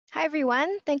Hi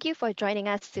everyone, thank you for joining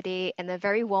us today and a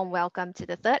very warm welcome to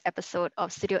the third episode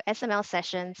of Studio SML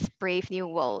Sessions Brave New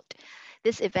World.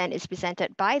 This event is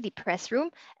presented by the Press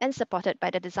Room and supported by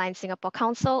the Design Singapore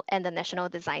Council and the National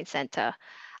Design Centre.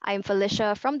 I am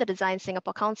Felicia from the Design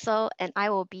Singapore Council and I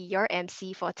will be your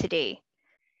MC for today.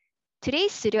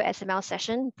 Today's Studio SML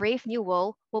session, Brave New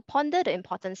World, will ponder the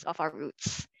importance of our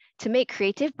roots. To make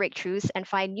creative breakthroughs and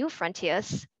find new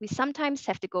frontiers, we sometimes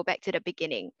have to go back to the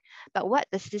beginning. But what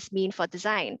does this mean for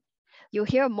design? You'll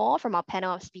hear more from our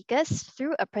panel of speakers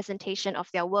through a presentation of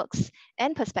their works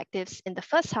and perspectives in the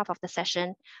first half of the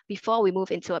session before we move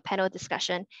into a panel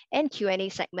discussion and Q&A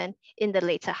segment in the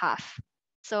later half.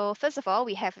 So first of all,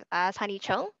 we have Pan Yi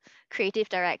Cheng, Creative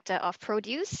Director of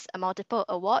Produce, a multiple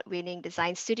award-winning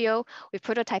design studio with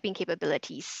prototyping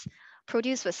capabilities.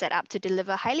 Produce was set up to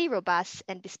deliver highly robust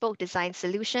and bespoke design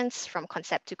solutions from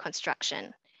concept to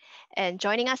construction. And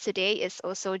joining us today is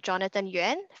also Jonathan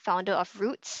Yuen, founder of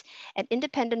Roots, an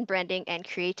independent branding and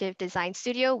creative design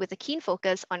studio with a keen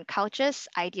focus on cultures,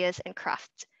 ideas, and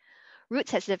craft.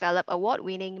 Roots has developed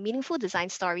award-winning, meaningful design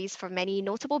stories for many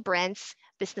notable brands,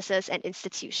 businesses, and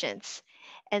institutions.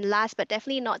 And last but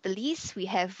definitely not the least, we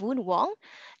have Voon Wong,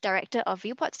 Director of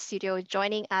Viewport Studio,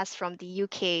 joining us from the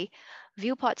UK.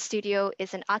 Viewport Studio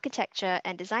is an architecture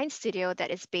and design studio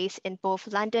that is based in both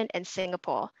London and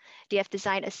Singapore. They have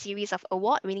designed a series of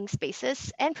award-winning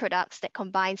spaces and products that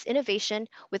combines innovation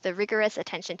with a rigorous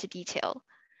attention to detail.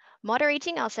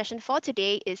 Moderating our session for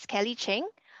today is Kelly Cheng,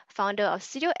 founder of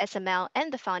Studio SML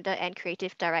and the founder and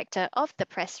creative director of The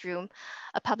Press Room,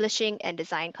 a publishing and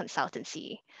design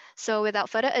consultancy. So without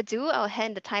further ado, I'll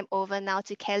hand the time over now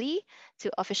to Kelly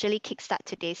to officially kickstart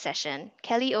today's session.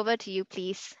 Kelly, over to you,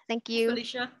 please. Thank you.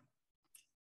 Thanks, Felicia.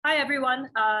 Hi, everyone.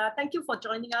 Thank you for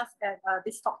joining us at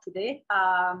this talk today.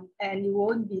 And you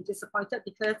won't be disappointed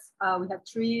because we have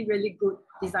three really good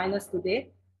designers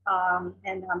today.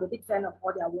 And I'm a big fan of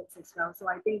all their works as well. So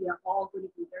I think we are all going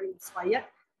to be very inspired.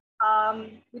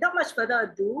 Without much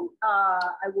further ado,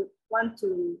 I would want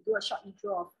to do a short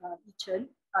intro of Yi Cheng,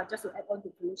 just to add on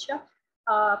to Felicia.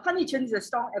 Pan Yi Cheng is a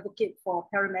strong advocate for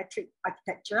parametric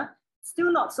architecture,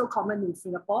 still not so common in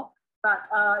Singapore, but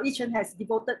Yi Cheng has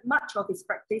devoted much of his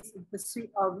practice in pursuit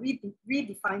of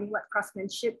redefining what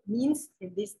craftsmanship means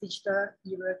in this digital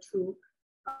era through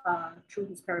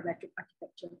his parametric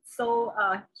architecture. So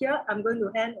here I'm going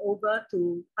to hand over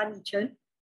to Pan Yi Cheng.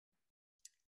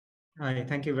 Hi,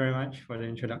 thank you very much for the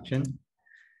introduction.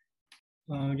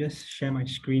 I'll just share my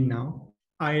screen now.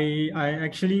 I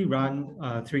actually run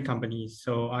three companies.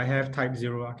 So I have Type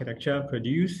 0 Architecture,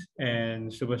 Produce,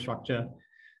 and Superstructure.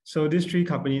 So these three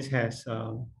companies has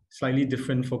slightly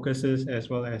different focuses as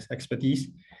well as expertise,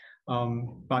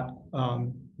 but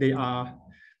they are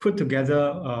put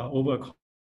together over a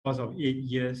course of 8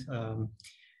 years. I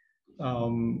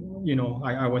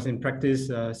was in practice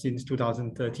since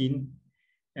 2013.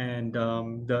 And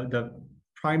the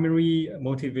primary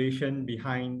motivation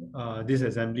behind this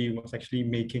assembly was actually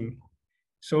making.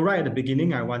 So right at the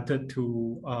beginning, I wanted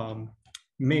to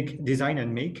design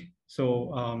and make.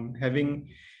 So having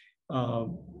a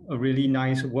really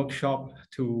nice workshop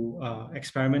to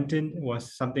experiment in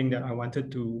was something that I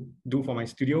wanted to do for my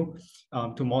studio,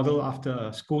 to model after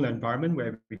a school environment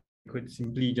where we could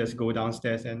simply just go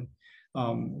downstairs and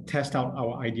test out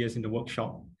our ideas in the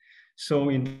workshop. So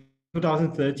in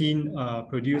 2013,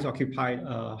 Produce occupied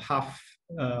half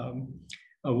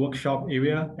a workshop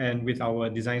area, and with our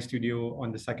design studio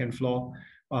on the second floor,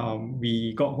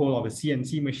 we got hold of a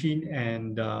CNC machine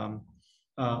and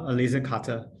a laser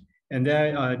cutter. And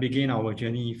there began our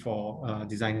journey for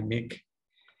design and make.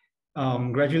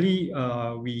 Gradually,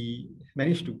 we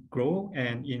managed to grow,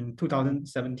 and in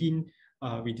 2017,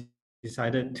 we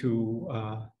decided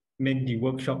to make the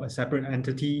workshop a separate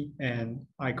entity, and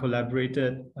I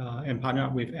collaborated and partnered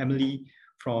up with Emily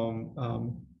from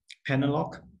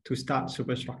Panalock to start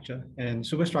Superstructure. And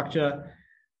Superstructure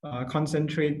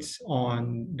concentrates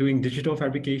on doing digital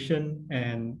fabrication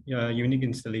and unique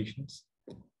installations.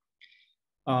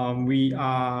 We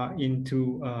are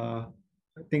into, I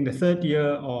think, the third year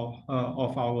of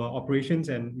our operations,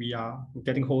 and we are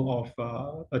getting hold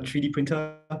of a 3D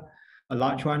printer, a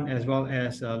large one, as well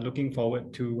as looking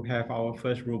forward to have our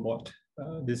first robot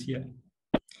this year.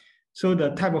 So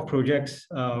the type of projects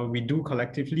we do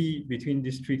collectively between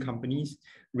these three companies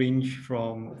range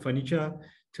from furniture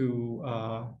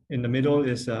to, in the middle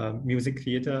is a music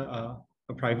theater,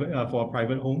 for a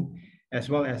private home, as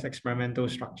well as experimental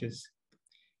structures.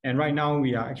 And right now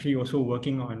we are actually also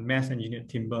working on mass engineered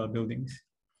timber buildings.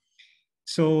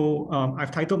 So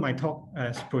I've titled my talk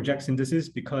as Project Synthesis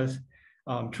because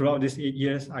throughout these 8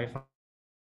 years, I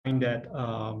that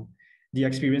the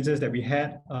experiences that we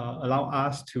had allow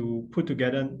us to put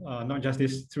together not just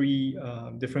these three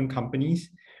different companies,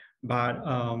 but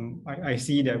I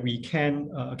see that we can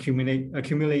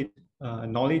accumulate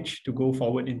knowledge to go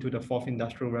forward into the fourth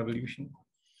industrial revolution.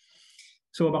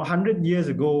 So about 100 years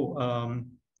ago,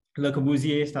 Le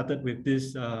Corbusier started with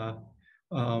this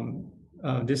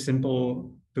this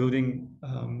simple building,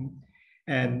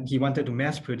 and he wanted to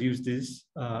mass produce this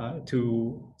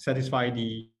to satisfy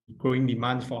the growing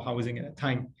demand for housing at that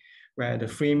time, where the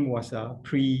frame was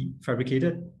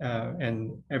prefabricated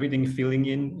and everything filling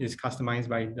in is customized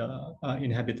by the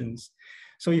inhabitants.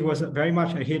 So he was very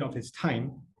much ahead of his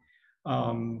time,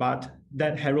 but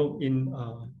that heralded in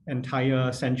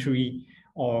entire century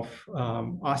of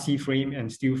RC frame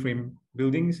and steel frame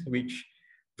buildings, which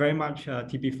very much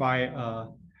typify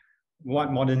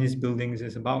what modernist buildings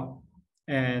is about.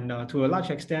 And to a large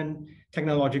extent,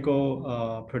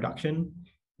 technological production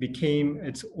became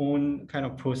its own kind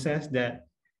of process that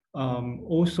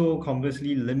also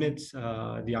conversely limits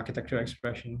the architectural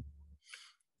expression.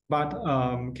 But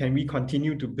can we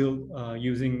continue to build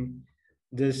using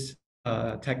this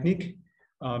technique?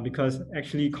 Because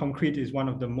actually concrete is one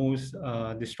of the most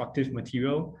destructive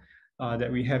material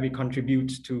that we have. It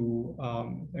contributes to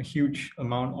a huge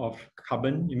amount of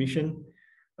carbon emission.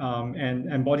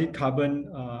 And embodied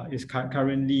carbon is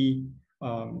currently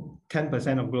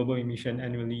 10% of global emission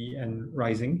annually and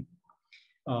rising.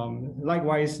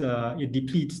 Likewise, it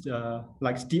depletes,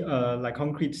 like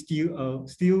concrete,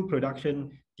 steel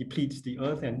production depletes the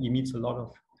earth and emits a lot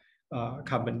of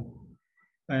carbon.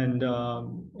 And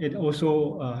it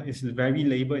also is very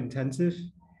labor intensive.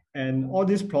 And all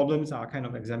these problems are kind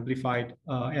of exemplified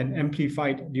and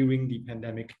amplified during the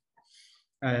pandemic.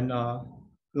 And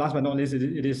last but not least,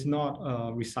 it is not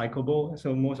recyclable.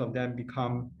 So most of them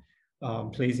become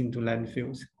placed into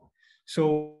landfills.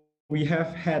 So we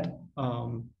have had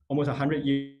almost 100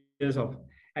 years of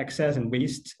excess and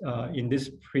waste in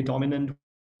this predominant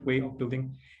way of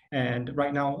building. And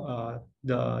right now,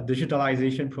 the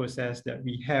digitalization process that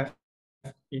we have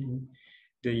in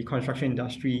the construction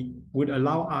industry would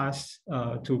allow us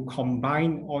to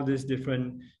combine all these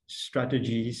different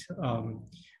strategies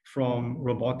from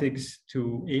robotics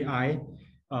to AI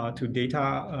to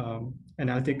data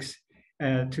analytics.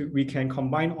 We can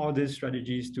combine all these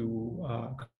strategies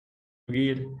to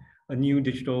create a new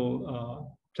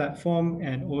digital platform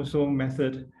and also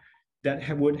method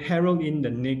that would herald in the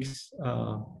next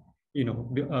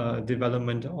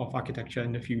development of architecture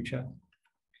in the future.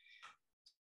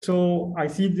 So I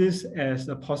see this as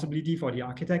a possibility for the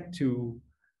architect to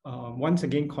once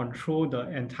again control the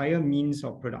entire means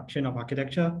of production of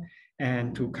architecture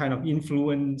and to kind of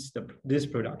influence this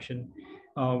production.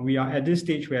 We are at this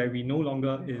stage where we no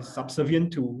longer is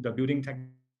subservient to the building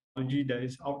technology that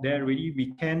is out there already.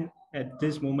 We can, at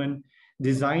this moment,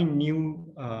 design new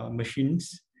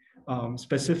machines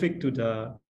specific to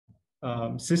the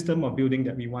system of building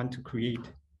that we want to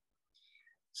create.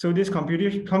 So this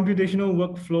computational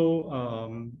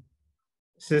workflow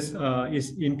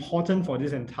is important for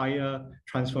this entire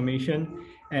transformation.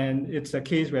 And it's a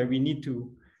case where we need to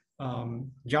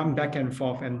jump back and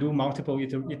forth and do multiple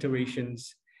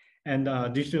iterations. And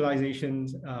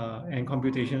digitalizations and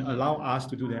computation allow us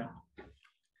to do that.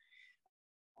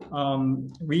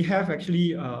 We have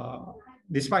actually,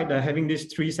 despite having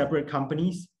these three separate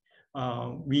companies,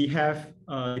 we have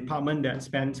a department that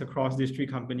spans across these three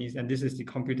companies, and this is the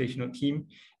computational team.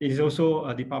 It is also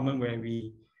a department where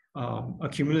we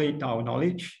accumulate our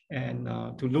knowledge and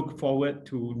to look forward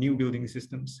to new building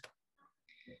systems.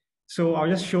 So I'll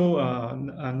just show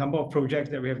a number of projects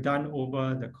that we have done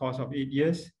over the course of 8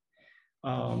 years.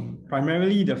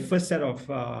 Primarily, the first set of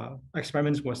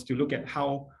experiments was to look at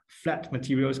how flat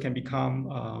materials can become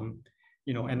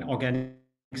an organic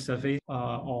surface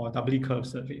or doubly curved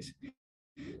surface.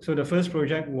 So the first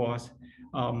project was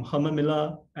Herman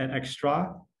Miller and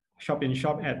Extra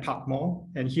shop-in-shop at Park Mall,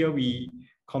 and here we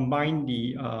combined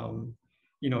the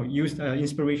used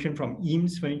inspiration from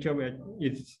Eames furniture, where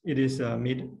it is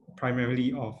made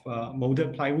primarily of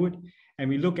molded plywood, and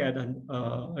we look at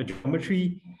a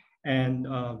geometry and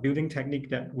building technique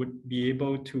that would be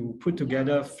able to put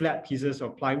together flat pieces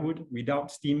of plywood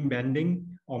without steam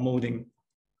bending or molding.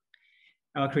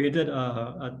 Created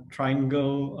a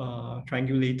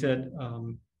triangulated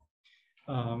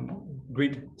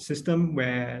grid system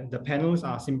where the panels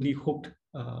are simply hooked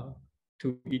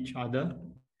to each other.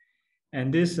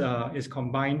 And this is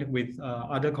combined with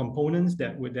other components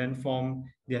that would then form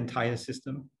the entire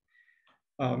system.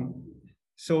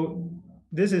 So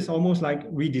this is almost like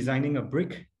redesigning a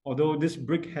brick, although this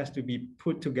brick has to be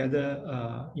put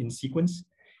together in sequence.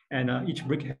 And each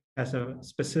brick has a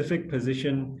specific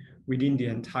position within the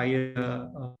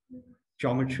entire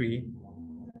geometry.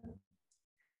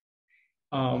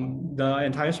 The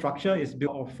entire structure is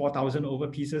built of 4,000 over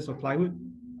pieces of plywood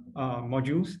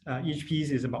modules. Each piece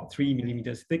is about 3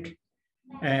 millimeters thick,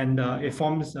 and it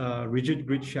forms a rigid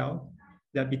grid shell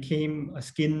that became a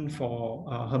skin for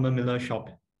Herman Miller shop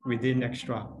within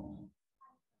Extra.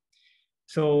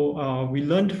 So we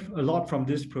learned a lot from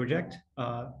this project.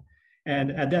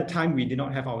 And at that time, we did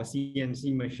not have our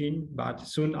CNC machine, but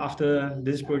soon after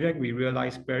this project, we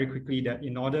realized very quickly that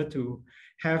in order to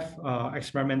have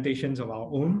experimentations of our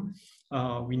own,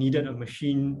 we needed a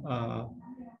machine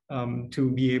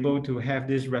to be able to have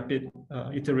this rapid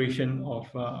iteration of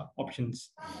options.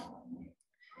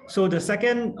 So the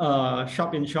second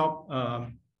shop-in-shop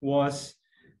was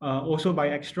also by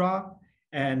Extra,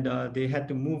 and they had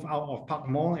to move out of Park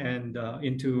Mall and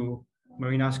into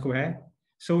Marina Square.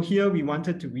 So here we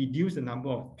wanted to reduce the number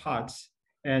of parts.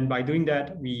 And by doing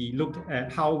that, we looked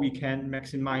at how we can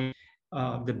maximize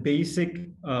the basic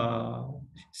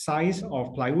size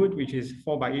of plywood, which is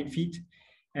 4 by 8 feet.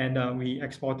 And we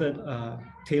exported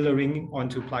tailoring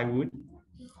onto plywood.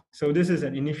 So this is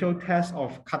an initial test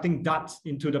of cutting darts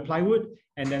into the plywood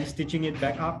and then stitching it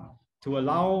back up to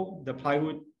allow the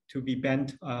plywood to be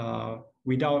bent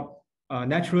without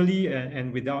naturally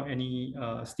and without any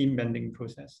steam bending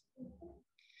process.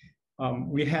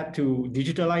 We had to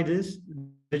digitalize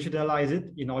it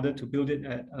in order to build it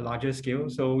at a larger scale.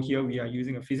 So here we are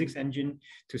using a physics engine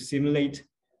to simulate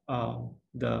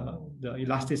the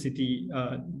elasticity,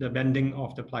 the bending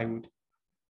of the plywood.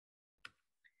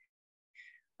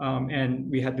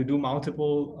 And we had to do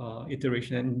multiple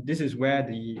iterations. And this is where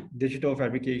the digital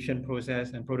fabrication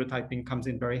process and prototyping comes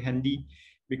in very handy,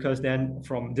 because then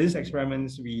from these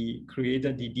experiments, we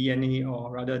created the DNA,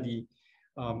 or rather the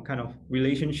kind of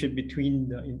relationship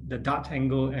between the dart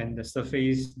angle and the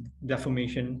surface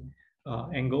deformation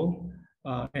angle.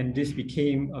 And this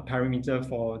became a parameter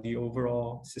for the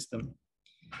overall system.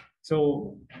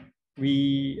 So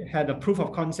we had a proof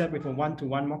of concept with a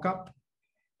one-to-one mockup,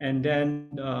 and then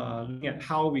looking at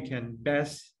how we can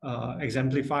best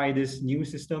exemplify this new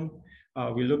system.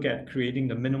 We look at creating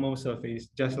the minimal surface,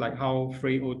 just like how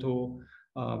Frey Otto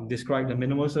described the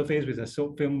minimal surface with a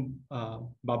soap film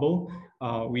bubble.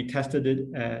 We tested it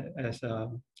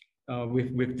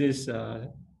with this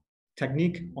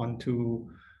technique onto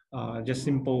just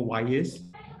simple wires.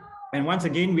 And once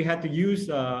again, we had to use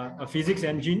a physics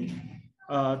engine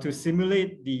to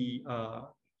simulate the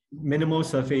minimal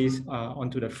surface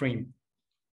onto the frame.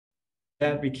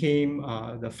 That became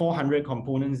the 400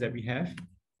 components that we have.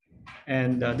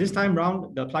 And this time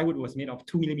round, the plywood was made of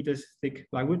 2 millimeters thick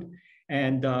plywood.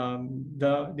 And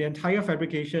the entire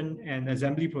fabrication and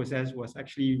assembly process was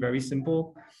actually very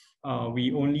simple.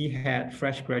 We only had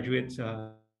fresh graduates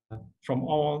from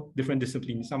all different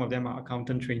disciplines. Some of them are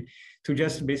accountant trained, to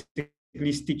just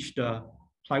basically stitch the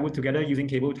plywood together using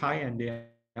cable tie, and they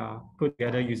are put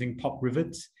together using pop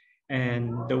rivets.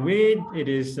 And the way it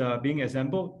is being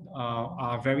assembled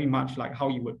are very much like how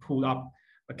you would pull up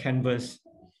a canvas.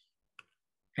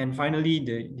 And finally,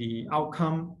 the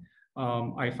outcome,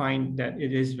 I find that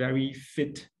it is very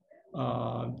fit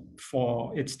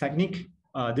for its technique.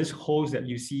 These holes that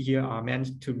you see here are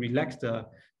meant to relax the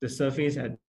surface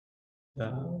at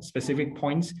the specific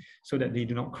points so that they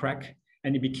do not crack.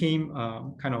 And it became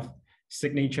kind of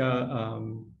signature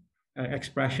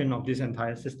expression of this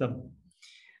entire system.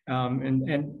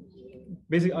 And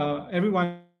basically,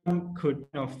 everyone could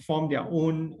form their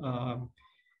own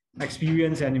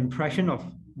experience and impression of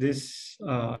this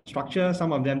structure.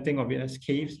 Some of them think of it as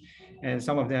caves, and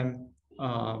some of them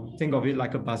think of it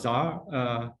like a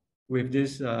bazaar with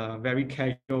this very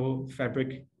casual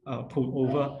fabric pulled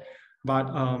over. But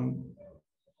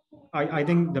I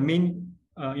think the main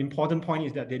important point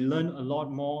is that they learn a lot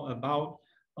more about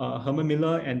Herman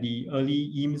Miller and the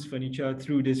early Eames furniture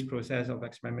through this process of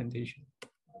experimentation.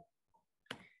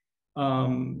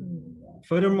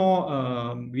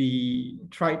 Furthermore, we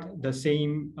tried the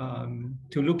same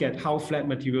to look at how flat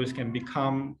materials can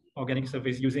become organic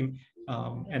surface using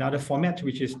another format,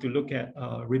 which is to look at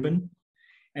ribbon.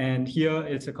 And here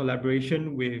it's a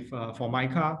collaboration with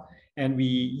Formica, and we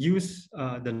use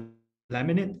the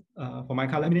laminate,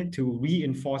 Formica laminate, to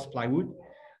reinforce plywood.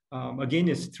 Again,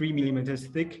 it's 3 millimeters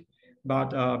thick,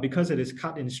 but because it is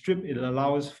cut in strip, it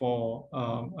allows for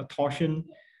a torsion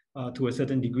to a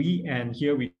certain degree. And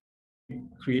here we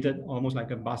created almost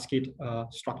like a basket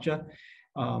structure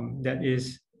that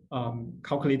is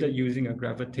calculated using a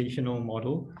gravitational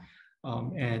model.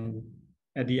 And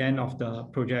at the end of the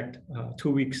project, 2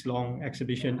 weeks long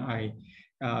exhibition, I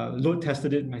load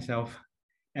tested it myself.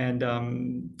 And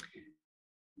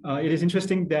it is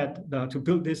interesting that to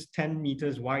build this 10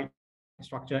 meters wide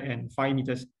structure and 5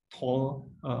 meters tall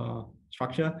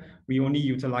structure, we only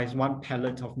utilized 1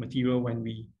 pallet of material when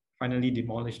we finally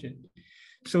demolished it.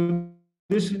 So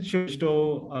this shows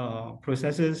digital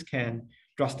processes can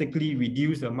drastically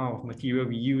reduce the amount of material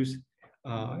we use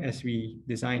as we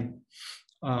design.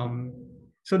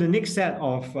 So the next set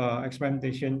of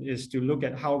experimentation is to look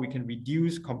at how we can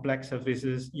reduce complex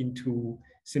surfaces into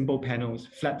simple panels,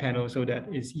 flat panels, so that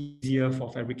it's easier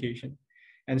for fabrication.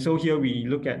 And so here we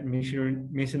look at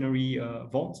masonry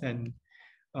vaults and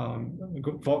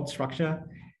vault structure.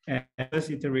 And this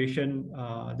iteration,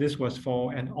 this was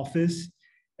for an office,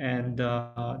 and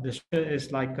the structure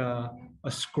is like a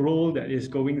scroll that is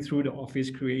going through the office,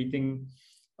 creating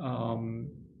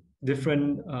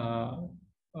different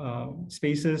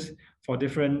spaces for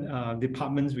different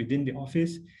departments within the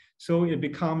office. So it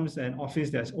becomes an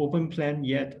office that's open plan,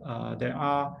 yet there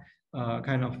are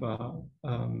kind of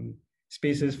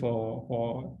spaces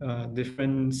for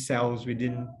different cells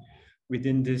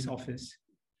within this office.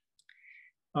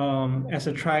 As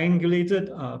a triangulated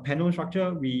panel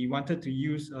structure, we wanted to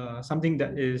use something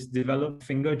that is developed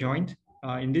finger joint.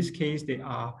 In this case, they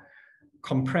are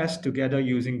compressed together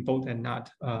using bolt and nut.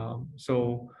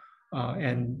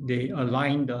 And they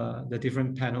align the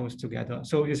different panels together.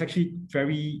 So it's actually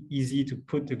very easy to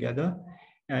put together.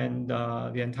 And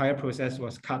the entire process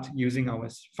was cut using our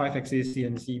 5-axis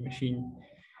CNC machine.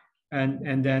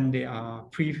 And then they are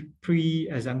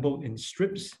pre-assembled in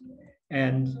strips.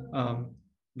 And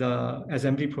the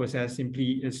assembly process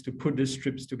simply is to put the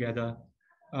strips together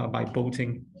by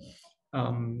bolting.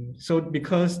 So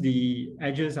because the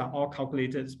edges are all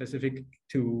calculated specific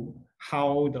to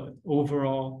how the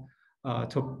overall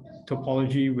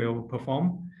topology will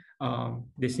perform,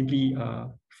 they simply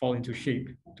fall into shape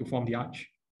to form the arch.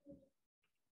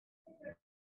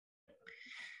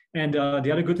 And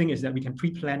the other good thing is that we can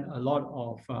pre-plan a lot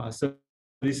of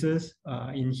services.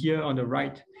 In here on the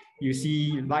right, you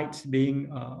see lights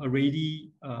being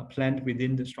already planned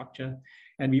within the structure.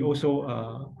 And we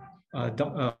also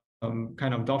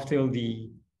kind of dovetail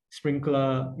the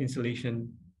sprinkler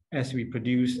installation as we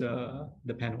produce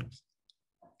the panels.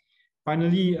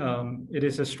 Finally, it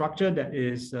is a structure that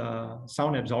is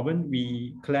sound absorbent.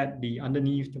 We clad the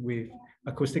underneath with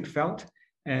acoustic felt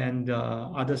and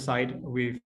other side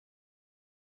with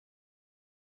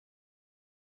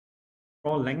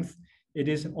overall length. It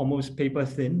is almost paper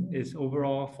thin. It's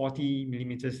overall 40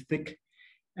 millimeters thick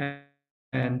and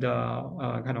kind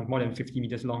of more than 50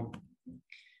 meters long.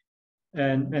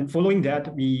 And following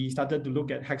that, we started to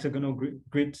look at hexagonal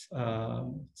grid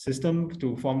system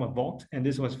to form a vault. And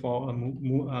this was for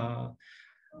a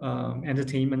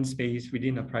entertainment space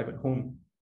within a private home.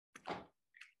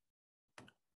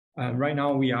 Right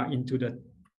now, we are into the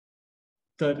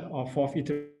 3rd or 4th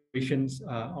iterations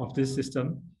of this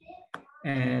system.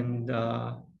 And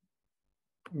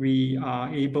we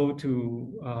are able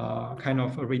to kind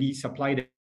of already supply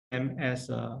them as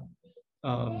a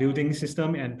building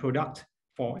system and product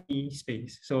for any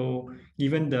space. So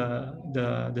given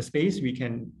the space, we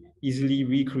can easily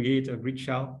recreate a grid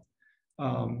shell,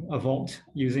 a vault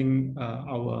using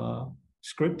our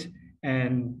script,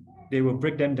 and they will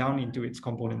break them down into its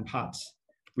component parts,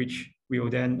 which we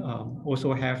will then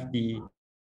also have the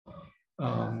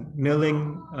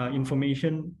milling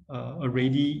information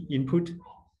already input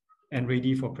and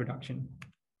ready for production.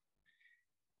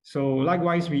 So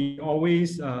likewise, we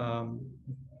always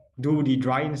do the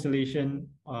dry installation,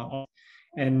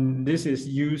 and this is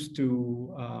used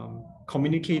to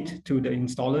communicate to the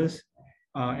installers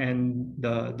and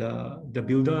the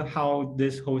builder how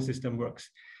this whole system works.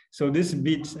 So this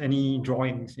beats any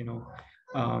drawings,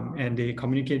 and they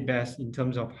communicate best in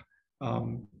terms of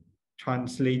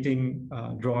translating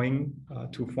drawing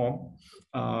to form.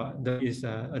 That is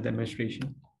a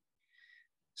demonstration.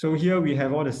 So here we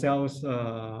have all the cells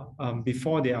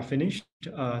before they are finished.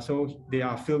 So they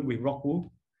are filled with rock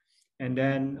wool. And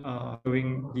then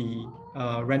during the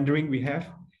rendering we have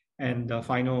and the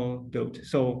final build.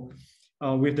 So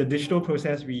with the digital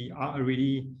process, we are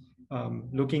already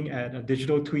looking at a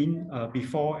digital twin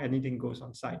before anything goes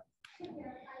on site.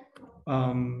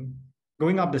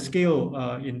 Going up the scale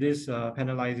in this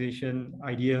panelization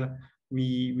idea,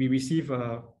 we receive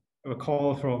a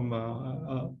call from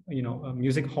a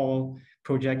music hall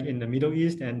project in the Middle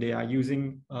East, and they are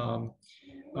using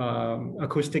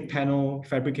acoustic panel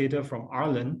fabricator from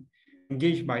Ireland,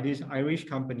 engaged by this Irish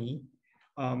company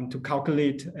to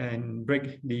calculate and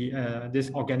break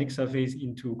this organic surface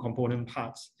into component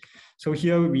parts. So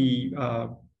here we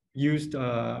used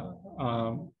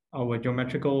our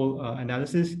geometrical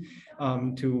analysis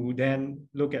to then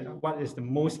look at what is the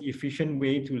most efficient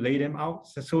way to lay them out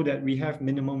so that we have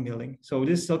minimum milling. So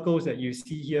these circles that you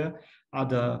see here are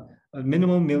the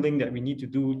minimum milling that we need to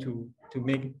do to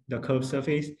make the curved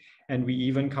surface. And we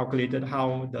even calculated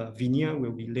how the veneer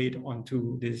will be laid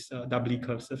onto these doubly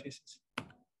curved surfaces.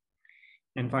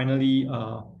 And finally,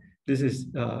 this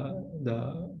is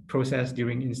the process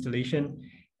during installation.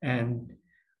 And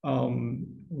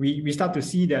we start to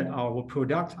see that our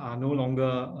products are no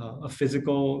longer a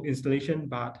physical installation,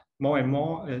 but more and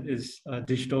more it is a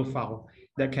digital file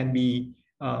that can be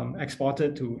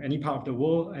exported to any part of the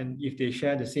world. And if they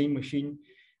share the same machine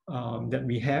that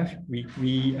we have,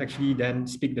 we actually then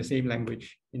speak the same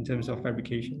language in terms of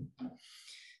fabrication.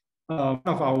 One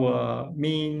of our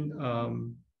main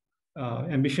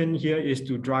ambition here is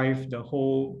to drive the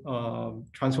whole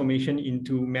transformation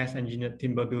into mass engineered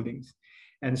timber buildings.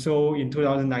 And so in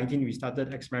 2019, we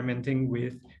started experimenting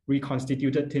with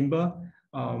reconstituted timber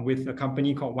with a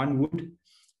company called One Wood.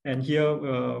 And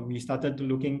here we started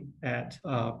looking at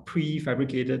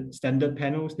prefabricated standard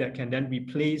panels that can then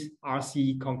replace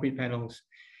RC concrete panels.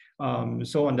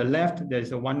 So on the left,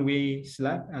 there's a one-way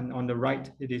slab, and on the right,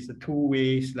 it is a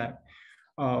two-way slab.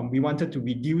 We wanted to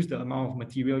reduce the amount of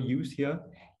material used here,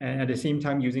 and at the same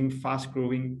time using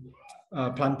fast-growing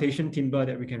plantation timber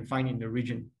that we can find in the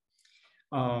region.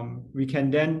 We can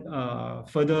then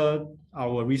further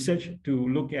our research to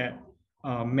look at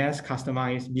mass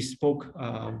customized bespoke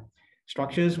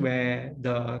structures where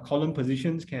the column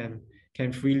positions can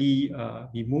freely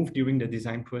be moved during the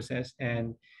design process,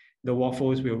 and the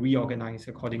waffles will reorganize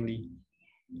accordingly.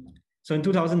 So in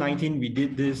 2019, we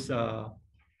did this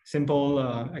simple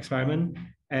experiment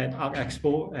at Art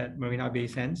Expo at Marina Bay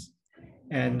Sands.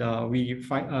 And we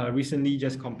recently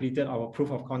just completed our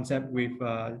proof of concept with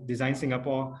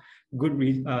DesignSingapore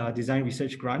Good Design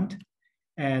Research Grant.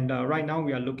 And right now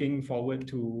we are looking forward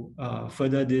to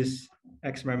further this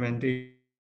experimentation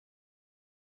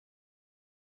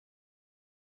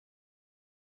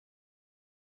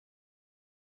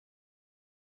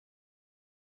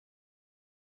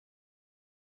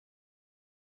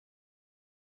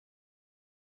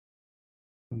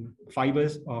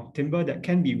fibers of timber that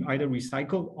can be either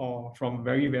recycled or from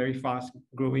very, very fast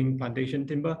growing plantation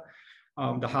timber.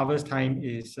 The harvest time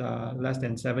is less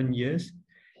than 7 years,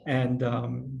 and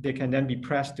they can then be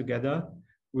pressed together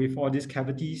with all these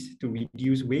cavities to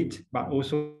reduce weight, but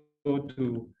also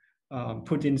to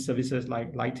put in services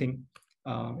like lighting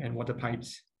and water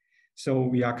pipes. So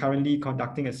we are currently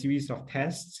conducting a series of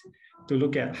tests to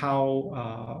look at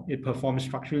how it performs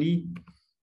structurally.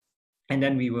 And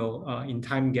then we will, in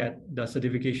time, get the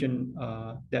certification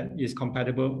that is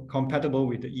compatible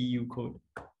with the EU code.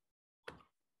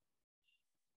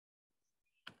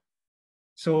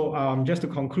 So just to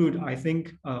conclude, I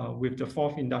think with the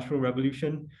fourth industrial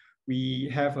revolution, we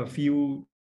have a few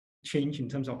change in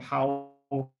terms of how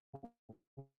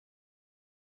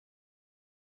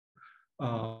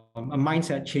a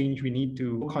mindset change. We need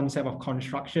to concept of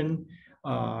construction,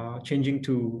 changing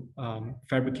to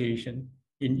fabrication,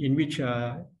 in which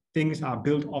things are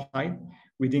built offsite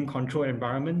within controlled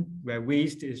environment where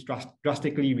waste is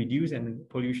drastically reduced and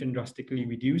pollution drastically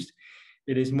reduced.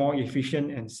 It is more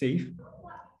efficient and safe.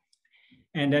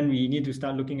 And then we need to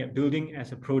start looking at building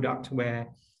as a product where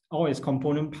all its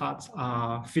component parts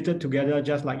are fitted together,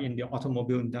 just like in the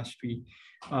automobile industry.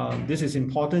 This is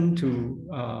important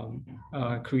to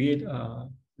create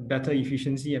better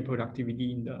efficiency and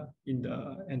productivity in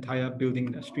the entire building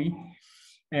industry.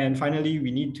 And finally,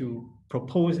 we need to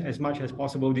propose as much as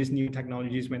possible these new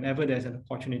technologies whenever there's an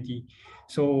opportunity.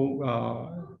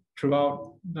 So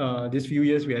throughout these few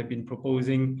years, we have been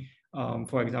proposing,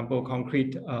 for example,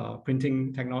 concrete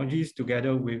printing technologies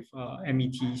together with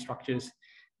MET structures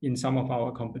in some of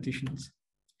our competitions.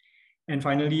 And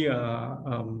finally,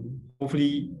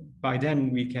 hopefully by then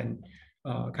we can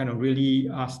kind of really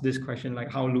ask this question,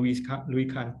 like how Louis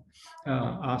Kahn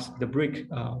asked the brick,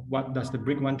 what does the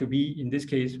brick want to be? In this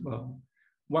case,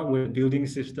 what will the building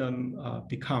system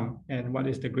become? And what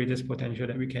is the greatest potential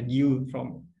that we can yield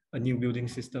from a new building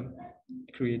system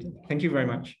created? Thank you very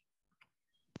much.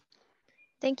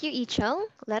 Thank you, Yi Cheng.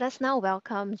 Let us now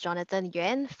welcome Jonathan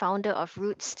Yuen, founder of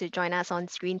Roots, to join us on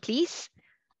screen, please.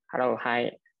 Hello,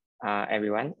 hi,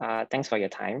 everyone. Thanks for your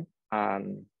time.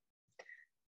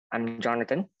 I'm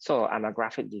Jonathan. So I'm a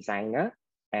graphic designer,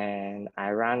 and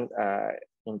I run an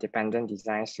independent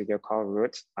design studio called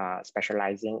Roots,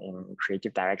 specializing in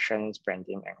creative directions,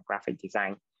 branding, and graphic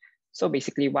design. So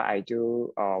basically what I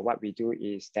do or what we do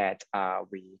is that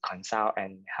we consult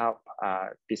and help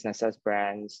businesses,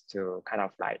 brands to kind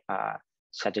of like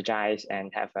strategize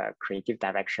and have creative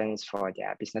directions for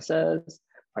their businesses,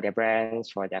 for their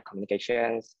brands, for their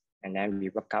communications. And then we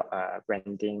work out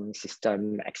branding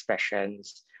system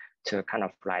expressions to kind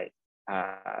of like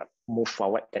move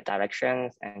forward the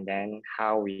directions. And then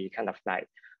how we kind of like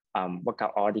work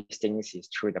out all these things is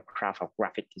through the craft of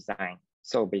graphic design.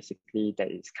 So basically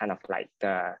that is kind of like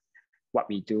what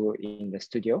we do in the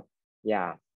studio.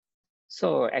 Yeah.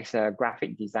 So as a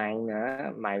graphic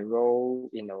designer, my role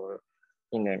in a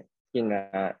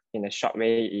short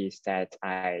way is that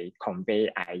I convey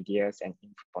ideas and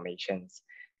informations,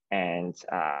 and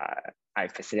I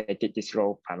facilitate this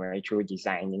role primarily through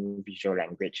designing visual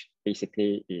language.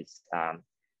 Basically, is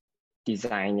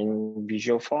designing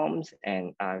visual forms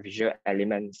and visual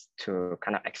elements to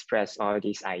kind of express all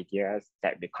these ideas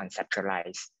that we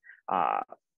conceptualize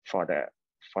for the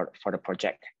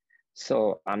project.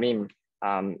 So I mean,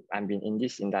 I've been in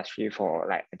this industry for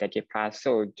like a decade plus.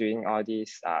 So doing all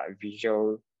this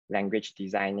visual language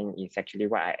designing is actually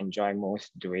what I enjoy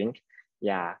most doing.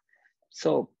 Yeah.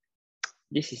 So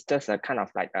this is just a kind of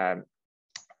like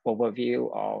overview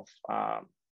of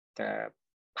the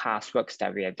past works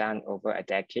that we have done over a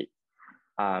decade.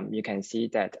 You can see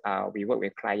that we work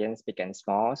with clients big and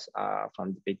small.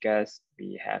 From the biggest,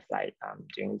 we have like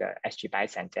during the SG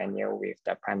Bicentennial with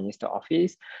the Prime Minister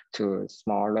Office, to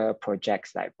smaller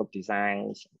projects like book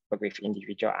designs, work with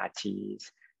individual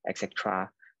artists, etc.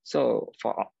 So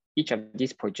for each of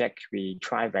these projects, we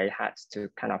try very hard to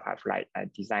kind of have like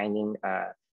designing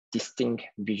a distinct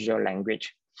visual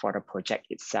language for the project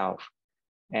itself.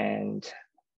 And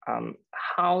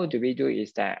how do we do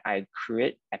is that I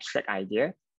create abstract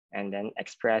idea and then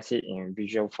express it in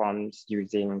visual forms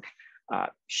using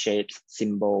shapes,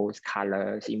 symbols,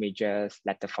 colors, images,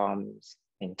 letter forms,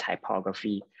 and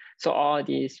typography. So all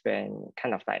these, when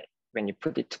you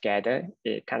put it together,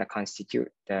 it kind of constitute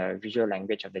the visual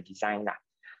language of the design.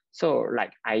 So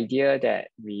like idea that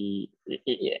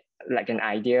like an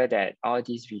idea that all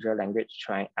these visual language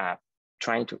trying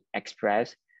to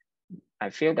express, I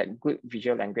feel that good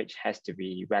visual language has to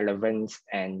be relevant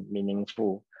and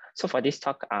meaningful. So for this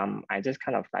talk, I just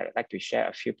kind of like to share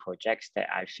a few projects that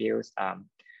I feel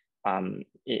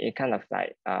it kind of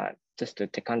like just to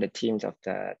take on the themes of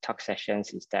the talk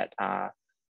sessions is that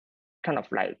kind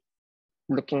of like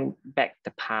looking back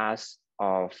the past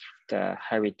of the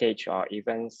heritage or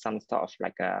even some sort of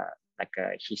like a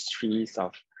histories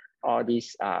of all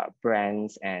these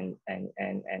brands and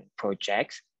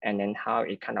projects, and then how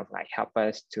it kind of like help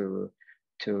us to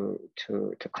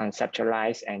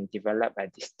conceptualize and develop a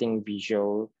distinct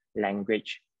visual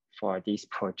language for this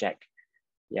project.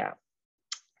 Yeah.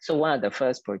 So one of the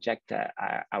first project that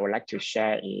I would like to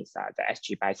share is the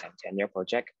SG Bicentennial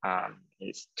project.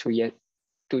 It's 2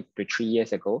 to 3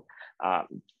 years ago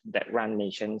that run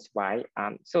nationwide.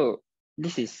 So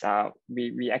this is,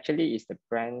 we actually is the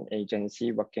brand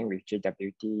agency working with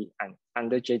JWT and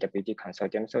under JWT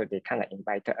Consortium. So they kind of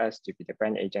invited us to be the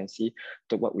brand agency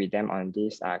to work with them on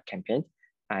this campaign.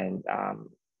 And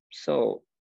so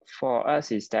for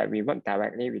us is that we work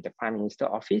directly with the Prime Minister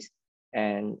Office.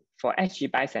 And for SG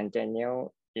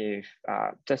Bicentennial, if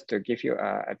just to give you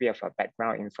a bit of a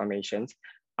background information,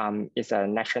 it's a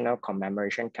national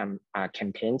commemoration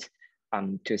campaign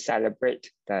to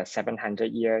celebrate the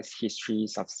 700 years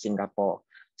histories of Singapore.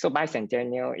 So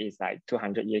Bicentennial is like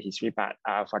 200-year history, but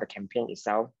for the campaign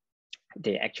itself,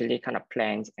 they actually kind of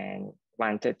planned and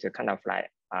wanted to kind of like,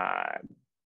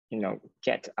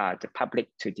 get the public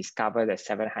to discover the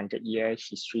 700-year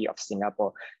history of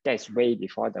Singapore. That's way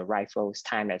before the rifles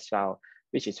time as well,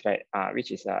 which is have a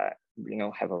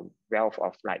wealth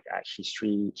of like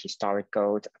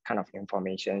historical kind of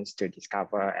informations to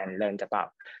discover and learn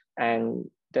about. And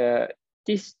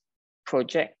this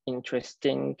project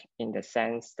interesting in the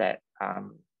sense that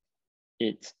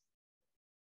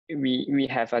we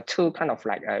have a two kind of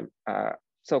like a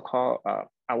so-called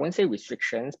I won't say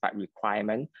restrictions, but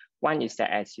requirement. One is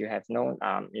that, as you have known,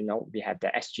 we have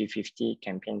the SG50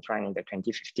 campaign run in the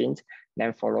 2015,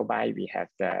 then followed by we have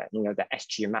the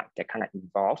SG mark that kind of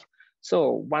evolved.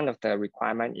 So one of the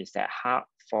requirement is that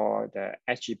for the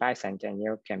SG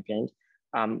Bicentennial campaign,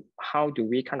 how do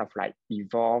we kind of like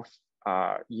evolve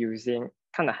using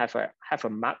kind of have a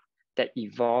mark that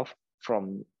evolve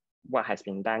from what has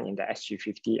been done in the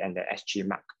SG50 and the SG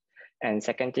mark. And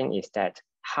second thing is that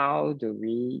how do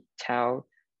we tell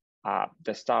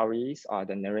the stories or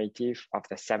the narrative of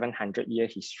the 700-year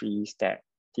histories that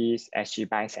these SG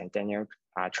Bicentennial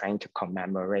are trying to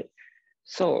commemorate?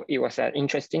 So it was an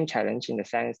interesting challenge in the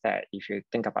sense that if you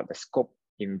think about the scope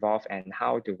involved and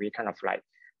how do we kind of like,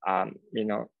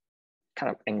 kind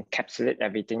of encapsulate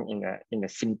everything in a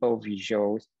simple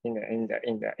visuals in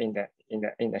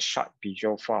the short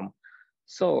visual form.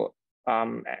 So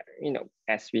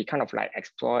as we kind of like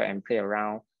explore and play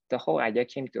around, the whole idea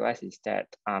came to us is that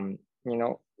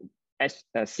as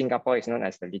Singapore is known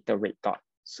as the little red dot.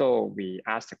 So we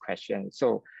asked the question.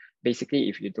 So basically,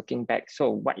 if you're looking back,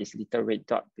 so what is little red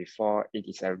dot before it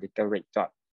is a little red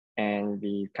dot? And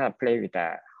we kind of play with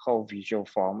the whole visual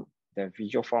form. The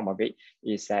visual form of it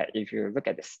is that if you look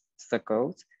at the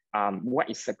circles, what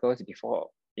is circles before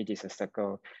it is a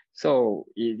circle? So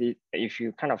if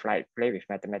you kind of like play with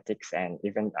mathematics and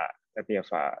even a bit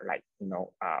of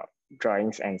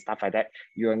drawings and stuff like that,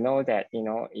 you'll know that,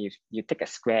 if you take a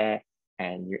square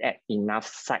and you add enough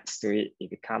sides to it, it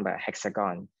becomes a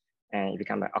hexagon and it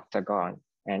becomes an octagon.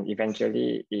 And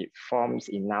eventually it forms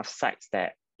enough sides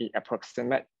that it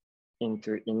approximates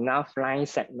into enough line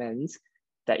segments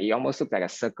that it almost looks like a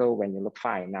circle when you look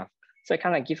far enough. So it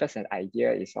kind of gives us an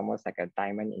idea. It's almost like a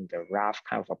diamond in the rough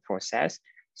kind of a process.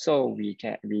 So we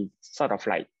sort of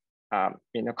like,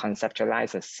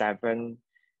 conceptualize a 7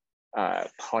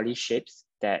 poly shapes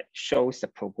that shows the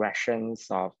progressions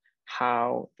of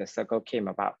how the circle came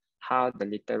about, how the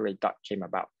little red dot came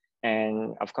about.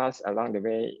 And of course, along the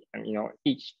way,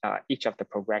 each of the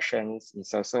progressions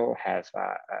is also has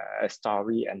a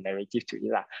story, a narrative to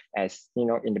it. As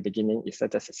in the beginning, it's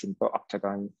just a simple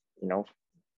octagon,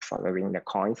 following the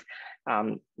coins.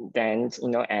 Then,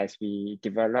 as we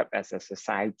develop as a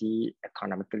society,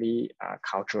 economically,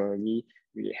 culturally,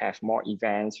 we have more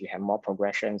events, we have more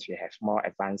progressions, we have more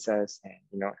advances,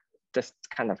 and just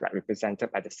kind of like represented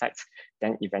by the sites.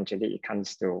 Then eventually it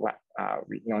comes to what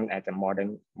we known as the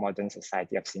modern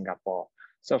society of Singapore.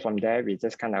 So from there, we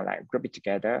just kind of like group it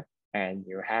together, and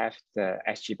you have the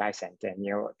SG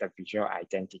bicentennial, the visual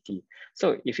identity.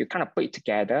 So if you kind of put it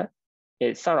together,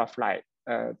 it's sort of like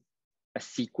a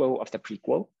sequel of the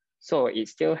prequel. So it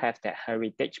still has that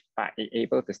heritage, but it's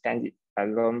able to stand it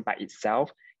alone by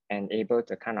itself and able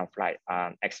to kind of like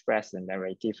express the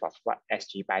narrative of what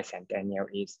SG bicentennial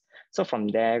is. So from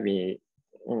there, we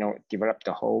developed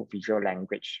the whole visual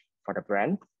language for the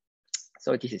brand.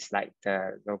 So this is like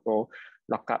the logo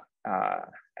lockup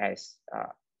as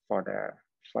for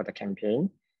the campaign.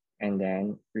 And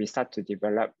then we start to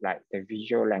develop like the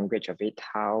visual language of it,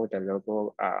 how the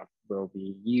logo will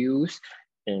be used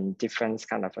in different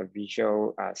kind of a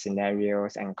visual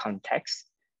scenarios and contexts.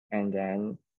 And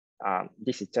then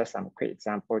this is just some quick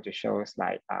example to show us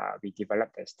like we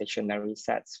developed the stationery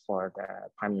sets for the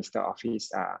Prime Minister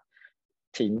Office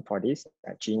team for this,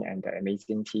 Jean and the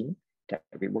amazing team that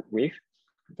we work with,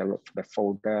 the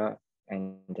folder,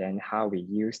 and then how we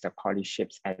use the poly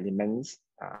shapes elements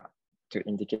to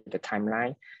indicate the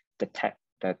timeline, the tag,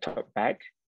 the tote bag,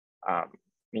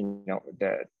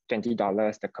 the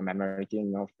 $20, the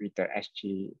commemorating note with the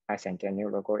SG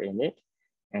bicentennial logo in it,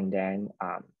 and then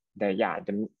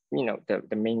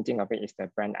the main thing of it is the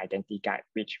brand identity guide,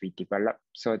 which we developed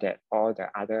so that all the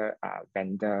other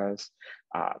vendors,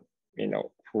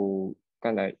 who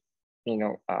gonna,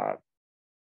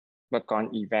 work on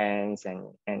events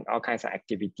and all kinds of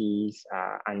activities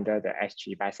under the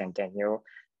SG bicentennial,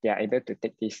 they are able to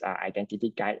take these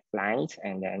identity guidelines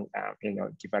and then,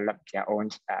 develop their own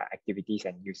activities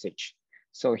and usage.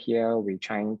 So here we're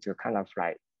trying to kind of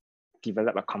like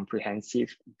develop a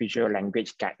comprehensive visual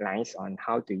language guidelines on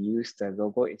how to use the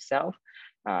logo itself,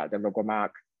 the logo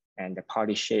mark, and the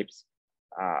poly shapes.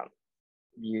 And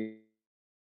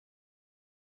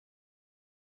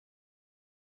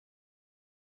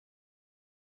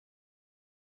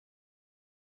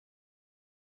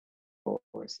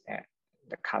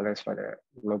the colors for the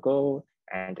logo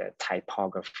and the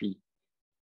typography.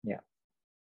 Yeah.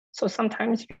 So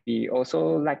sometimes we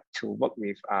also like to work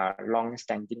with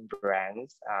long-standing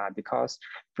brands because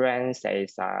brands that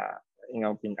is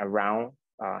been around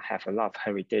have a lot of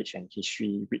heritage and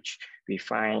history, which we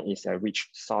find is a rich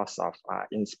source of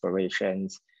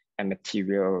inspirations and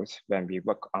materials when we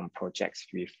work on projects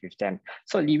with them.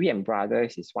 So Lee &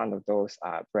 Brothers is one of those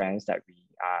brands that we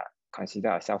consider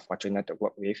ourselves fortunate to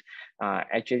work with.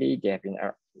 Actually, they have been,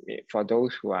 for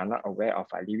those who are not aware of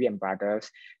Lee &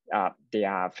 Brothers, they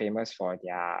are famous for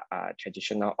their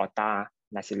traditional otah,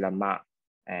 nasi lemak,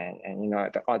 and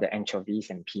all the anchovies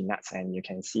and peanuts, and you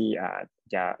can see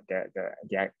their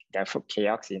food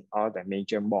kiosks in all the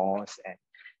major malls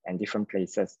and different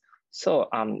places. So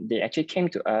they actually came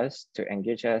to us to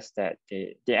engage us that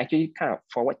they actually kind of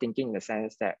forward thinking in the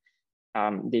sense that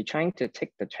they're trying to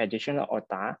take the traditional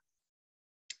otah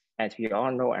as we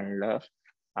all know and love,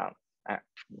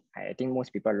 I think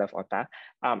most people love otta,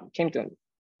 came to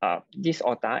this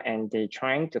otta, and they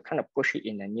trying to kind of push it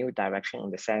in a new direction,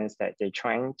 in the sense that they're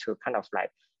trying to kind of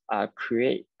like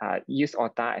use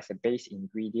otta as a base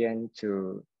ingredient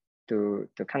to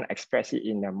kind of express it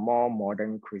in a more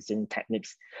modern cuisine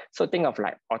techniques. So think of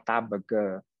like otta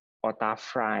burger, otta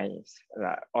fries,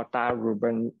 otta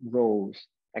Reuben rolls,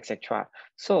 etc.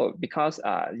 So because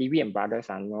Levy and Brothers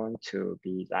are known to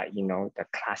be like, the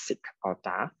classic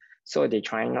otta, so they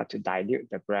try not to dilute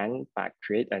the brand, but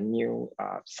create a new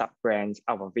sub-brands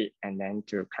out of it, and then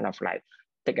to kind of like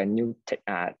take a new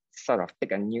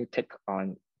take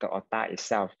on the otta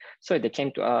itself. So they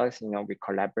came to us, we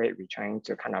collaborate, we're trying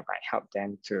to kind of like help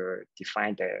them to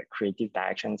define the creative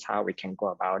directions, how we can go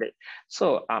about it.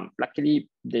 So luckily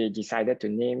they decided to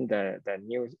name the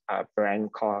new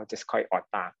brand called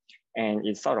otta. And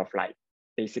it's sort of like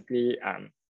basically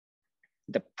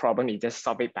the problem is just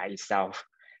solve it by itself.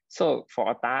 So for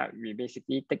otta, we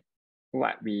basically take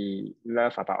what we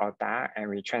love about otta and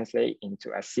we translate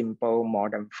into a simple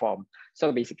modern form.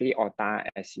 So basically otta,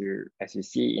 as you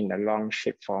see in the long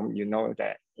shape form,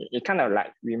 that it kind of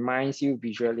like reminds you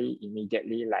visually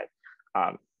immediately like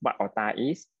what otta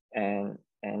is. And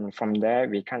from there,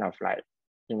 we kind of like,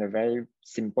 in a very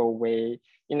simple way,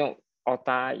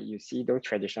 otta, you see those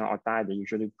traditional otta, they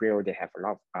usually grill, they have a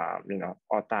lot of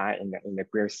otta in the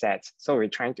grill sets. So we're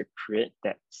trying to create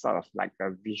that sort of like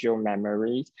a visual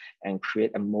memory and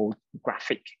create a more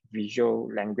graphic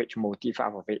visual language motif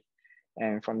out of it.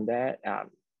 And from there,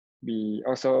 we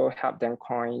also help them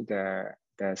coin the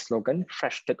slogan,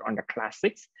 fresh take on the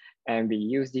classics. And we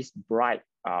use this bright,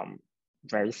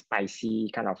 very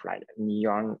spicy kind of like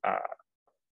neon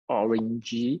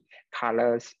orangey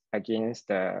colors against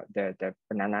the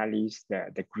banana leaves,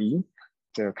 the green,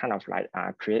 to kind of like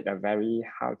create a very,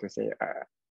 how to say,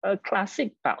 a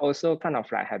classic, but also kind of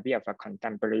like a bit of a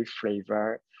contemporary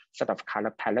flavor sort of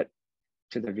color palette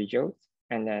to the visuals.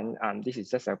 And then this is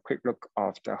just a quick look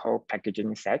of the whole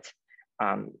packaging set.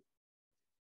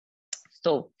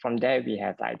 So from there, we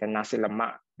have like the nasi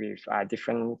lemak with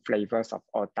different flavors of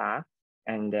otta.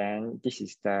 And then this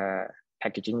is the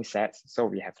packaging sets. So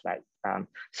we have like,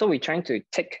 so we're trying to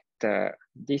take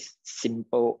this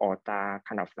simple otta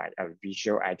kind of like a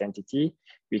visual identity.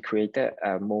 We created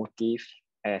a motif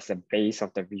as a base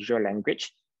of the visual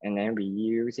language. And then we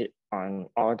use it on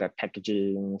all the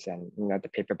packagings and the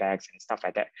paper bags and stuff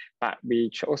like that. But we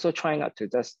also try not to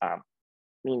just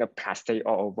plastic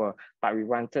all over, but we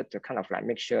wanted to kind of like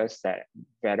make sure that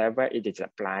wherever it is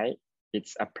applied,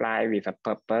 it's applied with a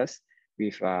purpose,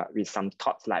 with some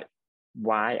thoughts like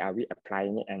why are we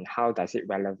applying it and how does it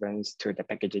relevance to the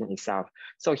packaging itself.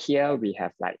 So here we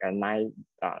have like a nine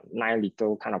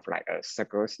little kind of like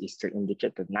circles is to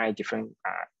indicate the 9 different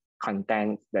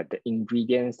content, that the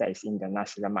ingredients that is in the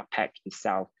nasi lemak pack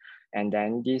itself. And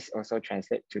then this also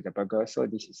translates to the burger. So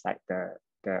this is like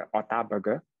the otta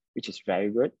burger, which is very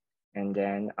good. And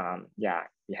then yeah,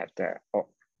 we have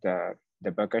the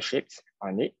burger shapes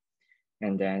on it.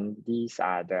 And then these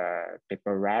are the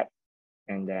paper wrap,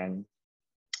 and then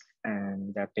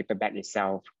the paper bag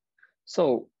itself.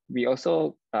 So we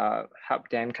also help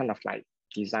them kind of like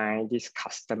design this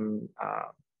custom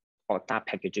otta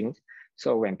packaging.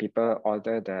 So when people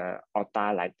order the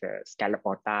otta, like the scallop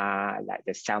otta, like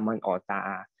the salmon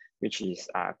otta, which is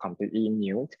completely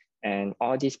new, and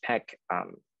all this pack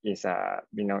is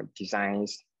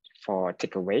designs for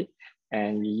takeaway.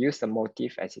 And we use the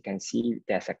motif, as you can see,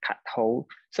 there's a cut hole.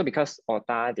 So because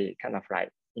otta, they kind of like,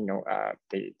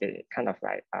 they kind of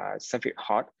like serve it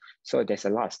hot. So there's a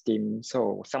lot of steam.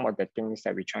 So some of the things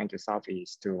that we're trying to solve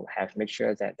is to make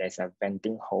sure that there's a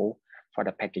venting hole for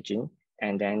the packaging.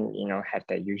 And then, have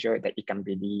the usual, the ikan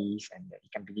bilis and the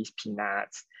ikan bilis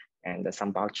peanuts and the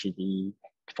sambal chili,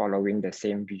 following the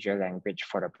same visual language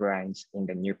for the brands in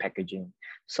the new packaging.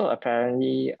 So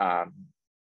apparently,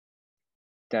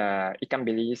 the ikan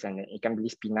bilis and the ikan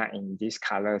bilis peanut in these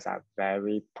colors are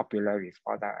very popular with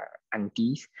all the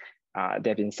aunties.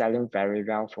 They've been selling very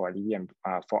well for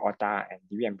for otta and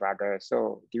Levy and Brothers.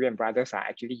 So Levy and Brothers are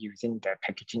actually using the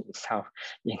packaging itself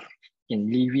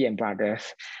in Levy and Brothers.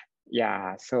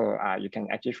 Yeah, so you can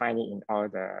actually find it in all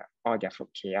their food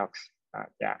kiosks.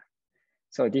 Yeah.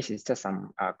 So this is just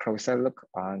some closer look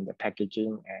on the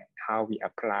packaging and how we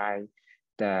apply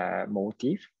the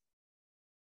motif.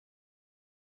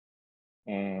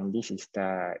 And this is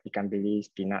the ikan bilis,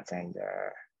 peanuts, and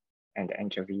the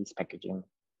anchovies packaging.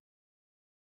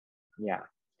 Yeah.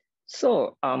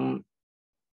 So I'm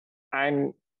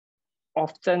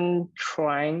often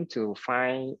trying to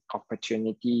find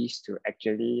opportunities to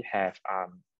actually have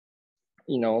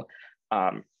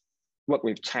work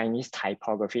with Chinese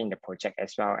typography in the project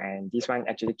as well. And this one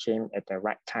actually came at the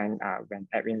right time when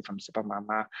Edwin from Super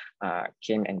Mama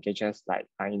came and engaged us, like,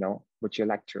 would you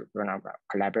like to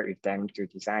collaborate with them to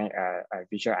design a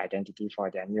visual identity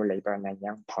for their new label,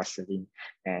 Nanyang Porcelain?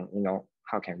 And,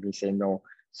 how can we say no?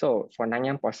 So for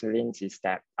Nanyang Porcelains is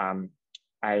that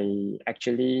I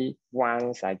actually,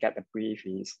 once I get the brief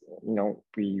is,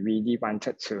 we really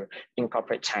wanted to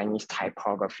incorporate Chinese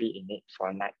typography in it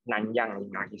for Nanyang,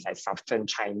 it's like Southern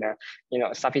China,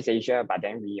 Southeast Asia, but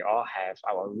then we all have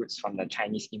our roots from the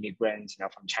Chinese immigrants,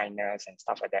 from China and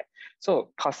stuff like that. So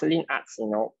porcelain arts,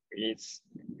 it's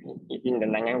in the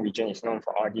Nanyang region is known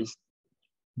for all these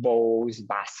bowls,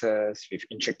 vases with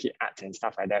intricate art and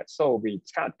stuff like that. So we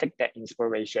kind of take that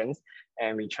inspirations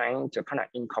and we're trying to kind of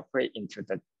incorporate into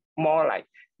the more like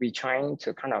we're trying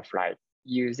to kind of like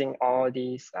using all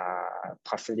these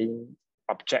porcelain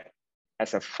object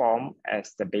as a form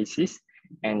as the basis,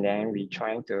 and then we're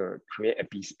trying to create a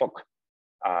bespoke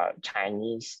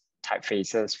Chinese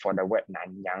typefaces for the word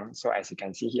Nanyang. So as you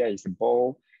can see here is the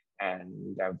bowl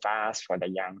and the vase for the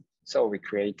yang. So we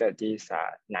created this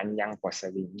Nanyang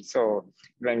porcelain. So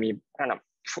when we kind of,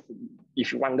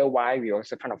 if you wonder why, we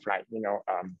also kind of like,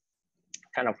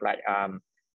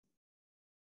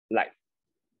 like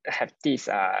have these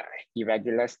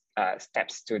irregular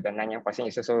steps to the Nanyang porcelain.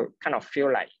 It's also kind of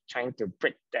feel like trying to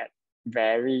break that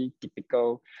very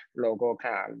typical logo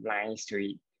kind of lines to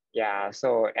it. Yeah,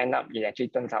 so end up it actually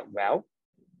turns out well.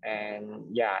 And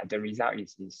yeah, the result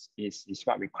is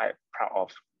what we're quite proud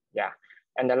of. Yeah.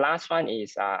 And the last one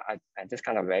is I just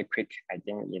kind of very quick. I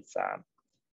think it's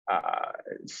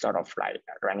sort of like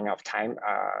running out of time.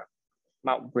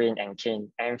 Mount Grain and Cane.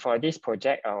 And for this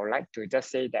project, I would like to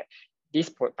just say that this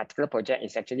particular project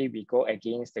is actually we go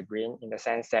against the grain in the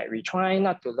sense that we try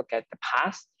not to look at the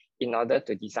past in order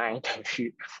to design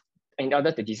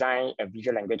a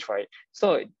visual language for it.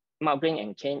 So Mount Grain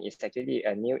and Cane is actually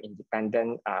a new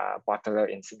independent bottler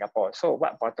in Singapore. So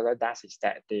what bottler does is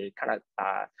that they kind of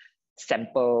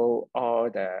sample all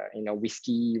the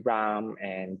whiskey, rum,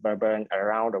 and bourbon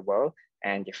around the world,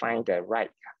 and they find the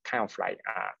right kind of like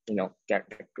the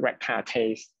right kind of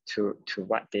taste to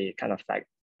what they kind of like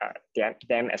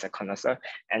them as a connoisseur,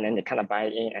 and then they kind of buy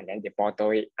in and then they bottle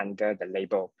it under the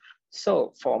label.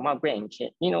 So for Mount Grain and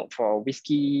Cane, for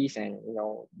whiskeys and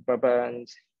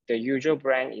bourbons, the usual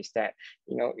brand is that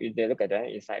if they look at them,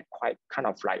 it's like quite kind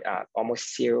of like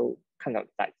almost seal, kind of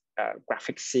like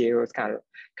graphic seals, kind of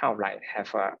like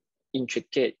have a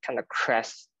intricate kind of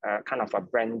crest, kind of a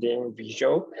branding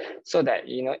visual, so that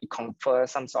it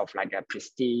confers some sort of like a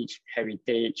prestige,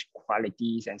 heritage,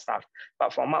 qualities and stuff.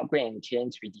 But for Mount Grain and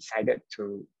Cane, we decided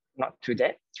to not do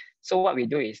that. So what we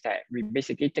do is that we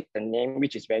basically take the name,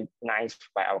 which is very nice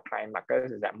by our client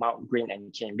markers, is that Mount Grain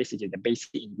and Cane, basically the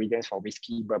basic ingredients for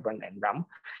whiskey, bourbon, and rum.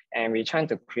 And we're trying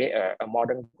to create a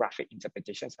modern graphic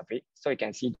interpretations of it. So you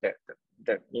can see the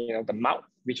malt,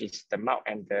 which is the malt,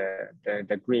 and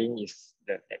the grain is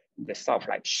the sort of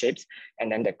like shapes,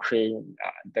 and then the crane,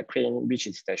 which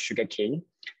is the sugar cane.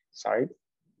 Sorry.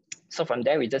 So from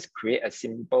there, we just create a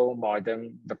simple,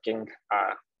 modern looking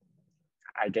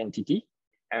identity.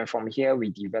 And from here, we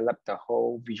developed the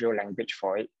whole visual language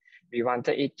for it. We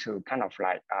wanted it to kind of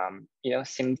like,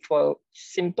 simple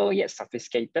yet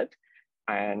sophisticated,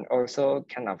 and also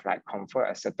kind of like confer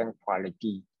a certain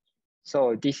quality.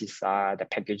 So this is the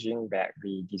packaging that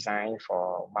we designed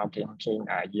for Mount Grain and Cane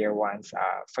year one's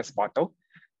first bottle.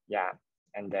 Yeah,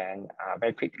 and then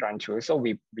very quick run through. So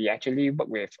we actually work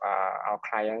with our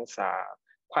clients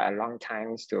quite a long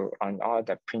time on all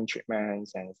the print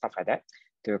treatments and stuff like that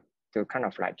to kind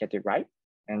of like get it right.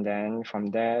 And then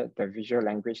from there, the visual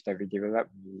language that we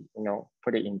developed, we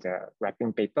put it in the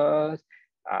wrapping papers,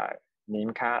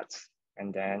 name cards,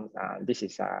 and then this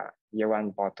is year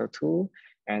one bottle 2,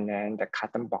 and then the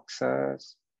carton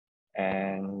boxes,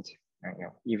 and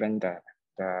even the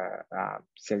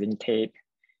sealing tape,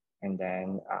 and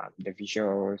then the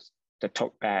visuals, the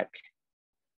tote bag,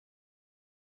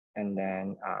 and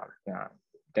then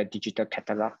the digital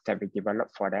catalog that we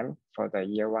developed for them for the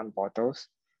year one bottles,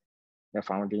 the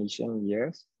foundation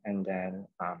years, and then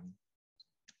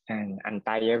an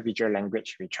entire visual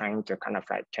language we're trying to kind of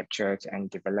like capture and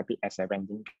develop it as a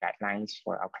branding guidelines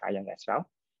for our client as well.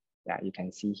 Yeah, you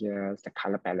can see here the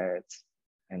color palettes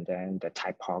and then the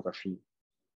typography.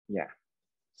 Yeah,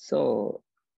 so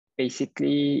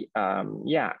basically,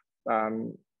 thanks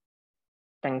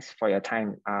for your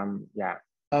time.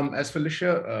 As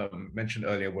Felicia mentioned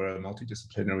earlier, we're a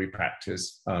multidisciplinary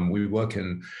practice. We work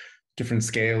in different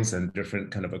scales and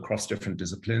different kind of across different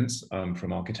disciplines,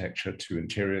 from architecture to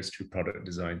interiors to product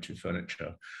design to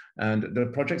furniture. And the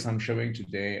projects I'm showing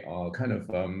today are kind of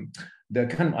they're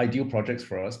kind of ideal projects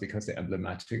for us because they're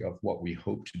emblematic of what we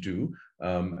hope to do,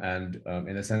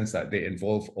 in a sense that they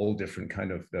involve all different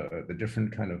kind of the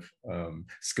different kind of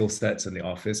skill sets in the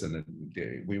office, and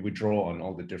we draw on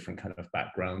all the different kind of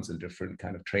backgrounds and different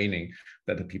kind of training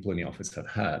that the people in the office have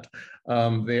had.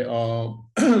 They are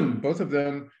both of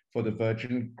them for the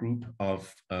Virgin group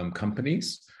of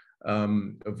companies.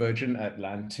 Virgin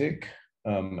Atlantic,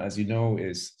 as you know,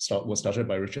 was started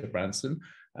by Richard Branson.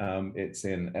 It's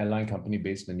an airline company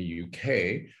based in the UK.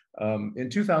 In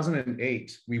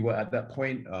 2008, we were at that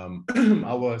point,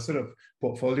 our sort of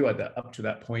portfolio up to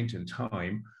that point in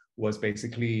time was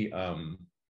basically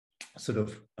sort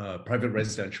of private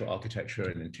residential architecture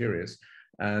and interiors.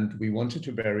 And we wanted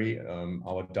to vary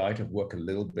our diet of work a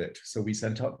little bit. So we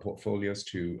sent out portfolios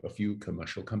to a few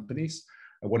commercial companies.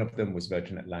 One of them was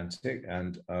Virgin Atlantic,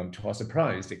 and to our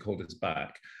surprise, they called us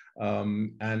back.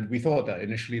 And we thought that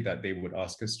initially that they would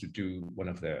ask us to do one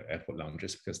of their airport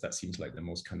lounges, because that seems like the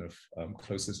most kind of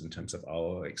closest in terms of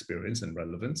our experience and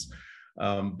relevance.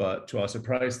 But to our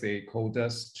surprise, they called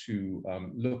us to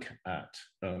look at,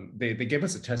 they gave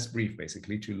us a test brief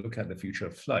basically to look at the future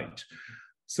of flight.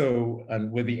 So,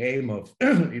 and with the aim of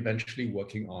eventually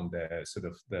working on their sort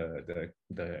of the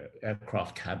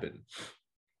aircraft cabin.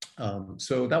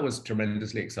 So that was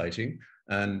tremendously exciting.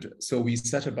 And so we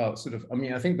set about sort of, I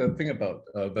mean, I think the thing about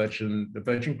the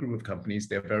Virgin group of companies,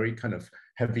 they're very kind of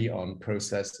heavy on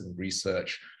process and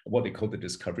research, what they call the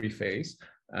discovery phase.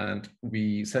 And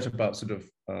we set about sort of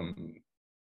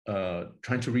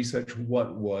trying to research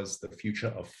what was the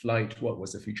future of flight, what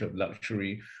was the future of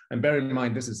luxury. And bear in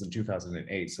mind, this is in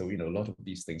 2008. So, you know, a lot of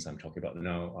these things I'm talking about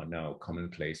now are now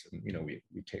commonplace and, you know, we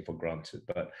take for granted.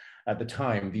 But at the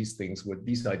time, these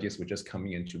ideas were just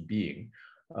coming into being.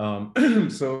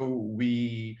 So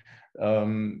we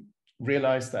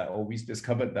realized that, or we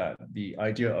discovered that the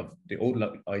old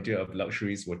idea of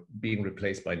luxuries were being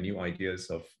replaced by new ideas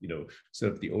of, you know,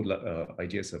 sort of the old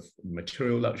ideas of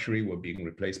material luxury were being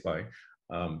replaced by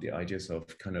the ideas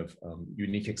of kind of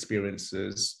unique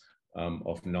experiences,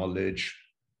 of knowledge,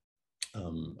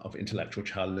 of intellectual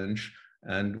challenge.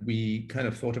 And we kind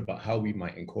of thought about how we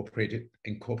might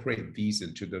incorporate these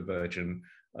into the Virgin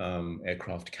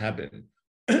aircraft cabin.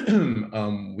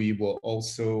 We were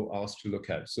also asked to look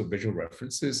at visual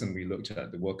references, and we looked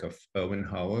at the work of Erwin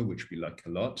Hauer, which we like a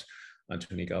lot,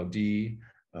 Antoni Gaudí,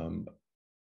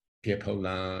 Pierre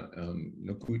Paulin,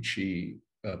 Noguchi,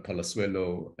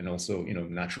 Palazuelo, and also, you know,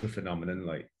 natural phenomenon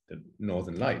like the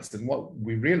Northern Lights. And what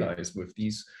we realized with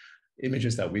these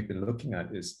images that we've been looking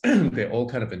at is they're all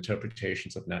kind of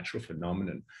interpretations of natural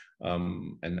phenomenon,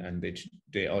 and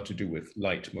they are to do with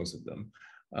light, most of them.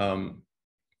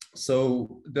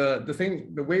 So the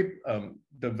way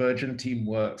the Virgin team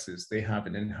works is they have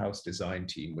an in-house design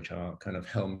team, which are kind of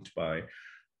helmed by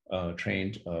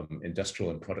trained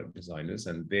industrial and product designers,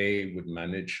 and they would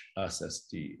manage us as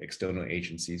the external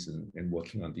agencies in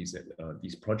working on these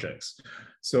projects.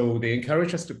 So they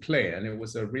encouraged us to play, and it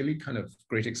was a really kind of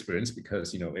great experience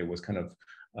because, you know, it was kind of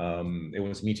it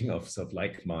was meeting of sort of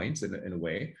like minds in a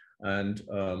way. And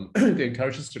they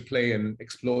encouraged us to play and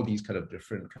explore these kind of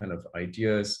different kind of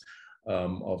ideas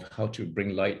of how to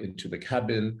bring light into the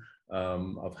cabin,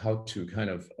 of how to kind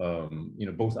of, you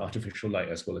know, both artificial light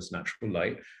as well as natural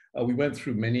light. We went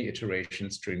through many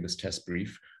iterations during this test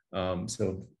brief,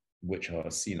 which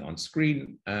are seen on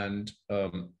screen. And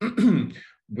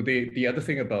the other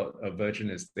thing about Virgin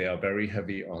is they are very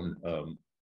heavy on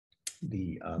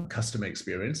the customer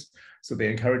experience. So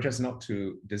they encourage us not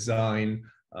to design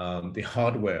the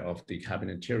hardware of the cabin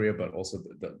interior, but also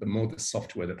the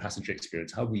software, the passenger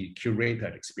experience, how we curate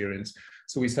that experience.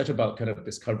 So we set about kind of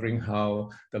discovering how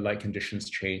the light conditions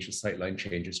change, the sightline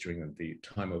changes during the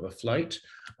time of a flight,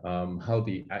 how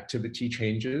the activity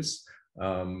changes,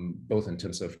 both in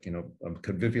terms of, you know,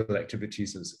 convivial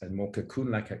activities and more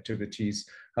cocoon-like activities,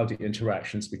 how the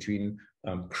interactions between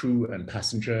crew and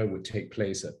passenger would take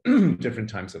place at different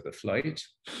times of the flight.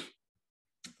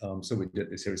 So we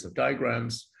did a series of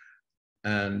diagrams,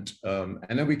 and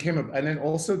then we came up, and then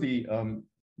also the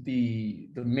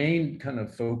main kind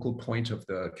of focal point of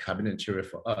the cabin interior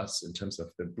for us in terms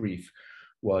of the brief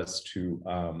was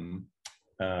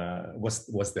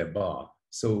was their bar.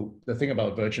 So the thing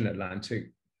about Virgin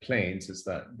Atlantic planes is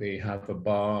that they have a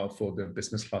bar for the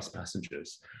business class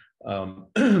passengers.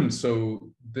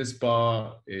 So this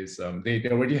bar is, they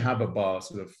already have a bar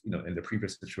sort of, you know, in the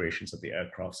previous iterations of the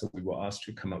aircraft. So we were asked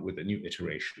to come up with a new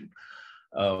iteration.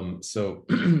 So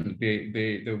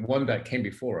the one that came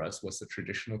before us was the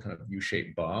traditional kind of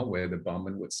U-shaped bar where the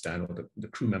barman would stand, or the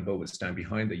crew member would stand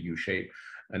behind the U-shape,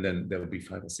 and then there would be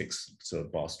 5 or 6 sort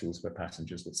of bar stools where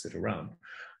passengers would sit around.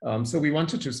 So we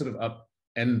wanted to sort of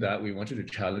upend that. We wanted to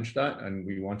challenge that, and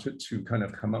we wanted to kind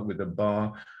of come up with a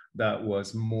bar that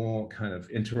was more kind of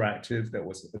interactive, that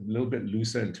was a little bit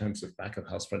looser in terms of back of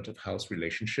house, front of house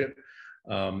relationship.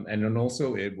 And then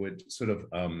also it would sort of,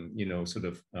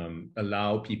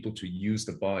 allow people to use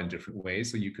the bar in different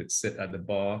ways. So you could sit at the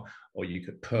bar, or you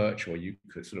could perch, or you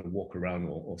could sort of walk around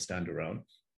or stand around.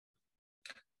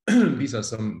 These are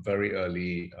some very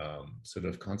early sort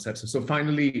of concepts. So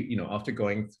finally, after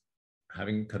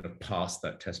having kind of passed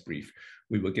that test brief,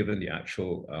 we were given the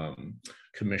actual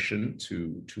commission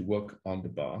to work on the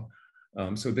bar.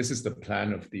 So this is the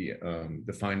plan of the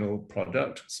final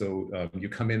product. So you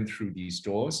come in through these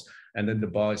doors, and then the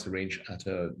bar is arranged at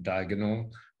a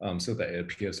diagonal so that it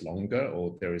appears longer,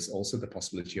 or there is also the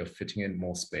possibility of fitting in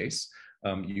more space.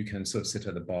 You can sort of sit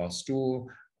at the bar stool.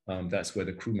 That's where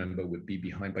the crew member would be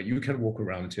behind, but you can walk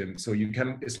around him. So you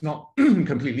can, it's not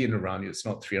completely in and around you. It's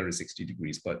not 360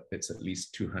 degrees, but it's at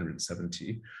least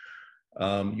 270.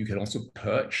 You can also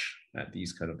perch at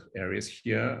these kind of areas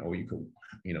here, or you could,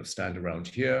 stand around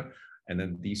here. And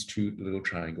then these 2 little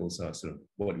triangles are sort of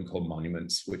what we call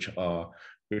monuments, which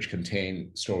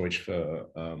contain storage for,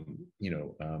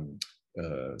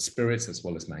 spirits as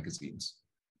well as magazines.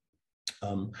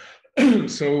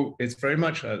 So it's very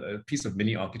much a piece of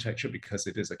mini architecture because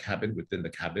it is a cabin within the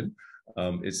cabin.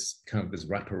 It's kind of this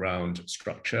wraparound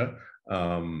structure,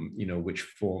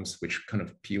 which kind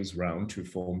of peels round to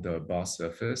form the bar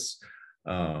surface.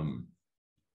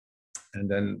 And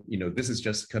then, this is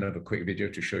just kind of a quick video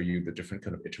to show you the different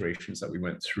kind of iterations that we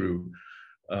went through.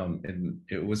 And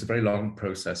it was a very long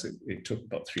process. It took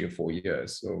about 3 or 4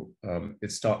 years. So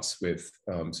it starts with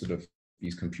sort of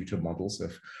these computer models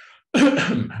of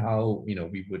how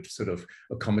we would sort of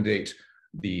accommodate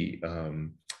the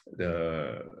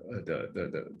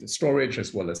storage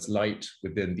as well as light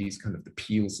within these kind of the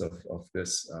peels of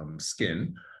this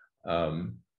skin.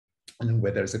 And then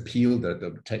where there's a peel,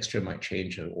 the texture might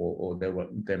change, or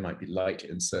there might be light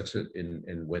inserted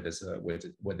in where there's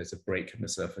a break in the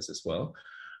surface as well.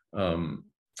 And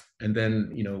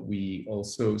then, we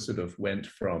also sort of went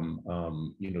from,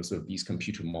 sort of these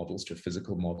computer models to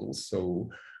physical models. So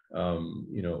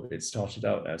it started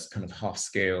out as kind of half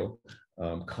scale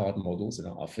card models in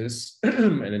our office.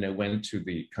 And then it went to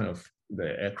the kind of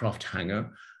the aircraft hangar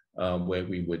where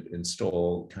we would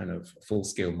install kind of full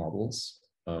scale models.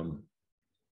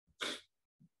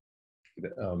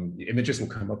 The images will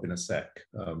come up in a sec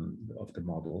of the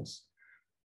models.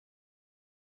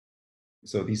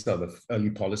 So these are the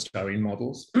early polystyrene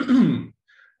models. And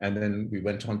then we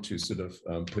went on to sort of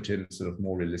put in sort of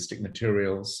more realistic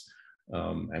materials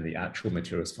and the actual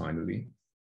materials finally,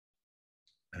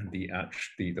 and the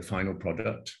final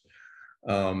product.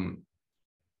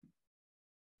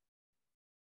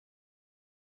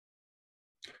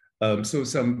 So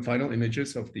some final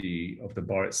images of the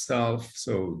bar itself.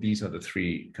 So these are the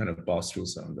 3 kind of bar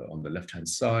stools on the left-hand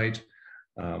side,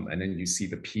 and then you see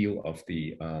the peel of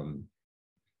the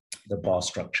bar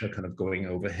structure kind of going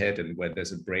overhead, and where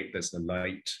there's a break, there's the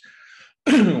light.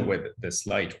 Where there's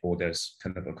light, or there's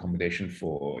kind of accommodation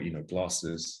for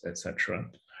glasses, etc.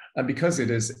 And because it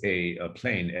is a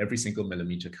plane, every single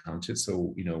millimeter counted.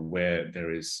 So where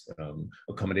there is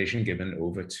accommodation given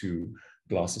over to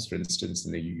glasses, for instance,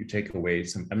 and then you take away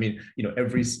some. I mean,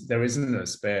 there isn't a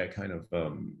spare kind of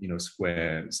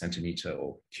square centimeter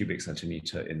or cubic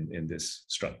centimeter in this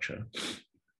structure.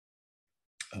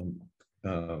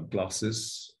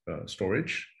 Glasses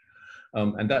storage.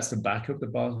 And that's the back of the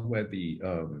bar where the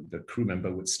crew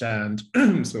member would stand.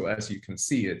 So as you can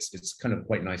see, it's kind of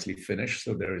quite nicely finished.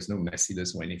 So there is no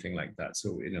messiness or anything like that.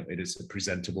 So it is a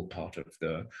presentable part of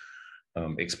the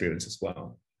experience as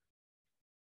well.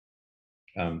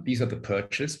 These are the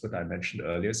perches that I mentioned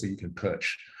earlier. So you can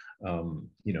perch, and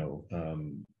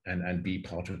be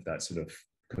part of that sort of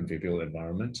convivial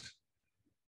environment.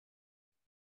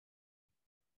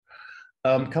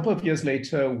 A couple of years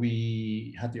later,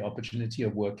 we had the opportunity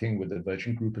of working with the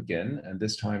Virgin Group again. And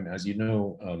this time, as you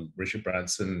know, Richard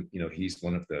Branson, he's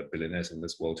one of the billionaires in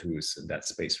this world who is in that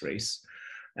space race.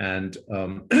 And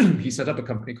he set up a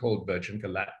company called Virgin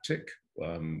Galactic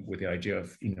with the idea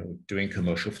of, doing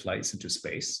commercial flights into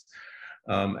space.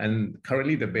 And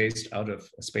currently they're based out of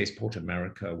Spaceport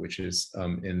America, which is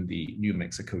in the New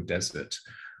Mexico desert.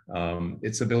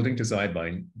 It's a building designed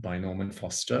by Norman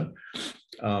Foster.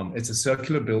 It's a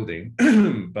circular building,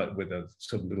 but with a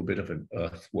sort of little bit of an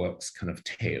earthworks kind of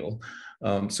tail.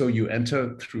 So you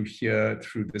enter through here,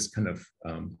 through this kind of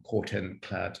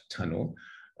curtain-clad tunnel,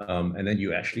 and then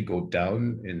you actually go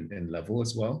down in level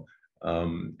as well.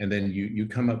 And then you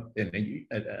come up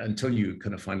until you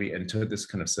kind of finally enter this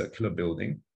kind of circular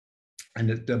building.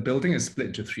 And the building is split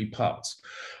into three parts.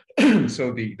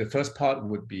 So the first part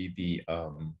would be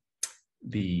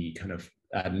the kind of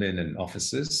admin and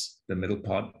offices, the middle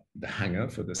part, the hangar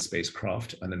for the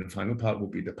spacecraft, and then the final part will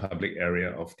be the public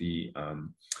area of the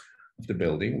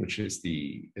building, which is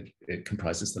it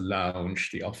comprises the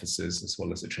lounge, the offices, as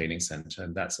well as the training center,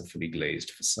 and that's a fully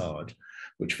glazed facade,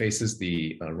 which faces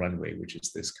the runway, which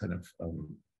is this kind of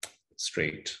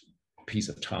straight piece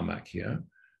of tarmac here.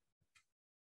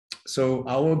 So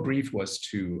our brief was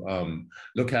to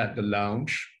look at the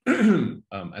lounge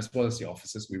as well as the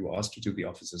offices. We were asked to do the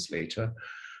offices later.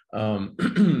 So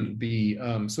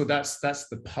that's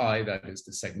the pie, that is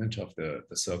the segment of the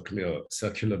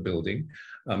circular building.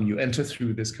 You enter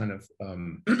through this kind of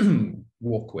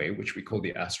walkway, which we call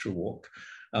the Astro Walk.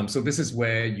 So this is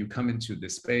where you come into the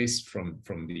space from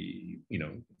the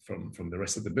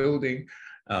rest of the building.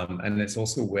 And it's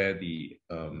also where the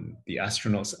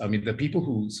astronauts, I mean, the people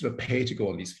who sort of pay to go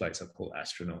on these flights are called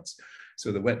astronauts.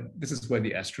 So this is where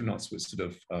the astronauts would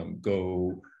sort of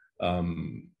go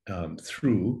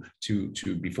through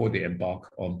to before they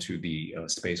embark onto the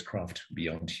spacecraft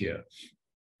beyond here.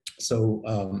 So,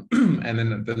 and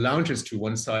then the lounge is to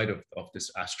one side of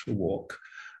this Astro Walk.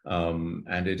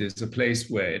 And it is a place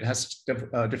where it has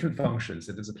different functions.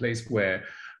 It is a place where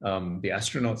the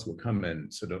astronauts will come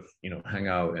and sort of, hang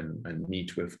out and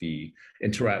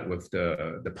interact with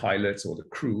the pilots or the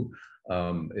crew.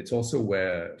 It's also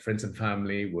where friends and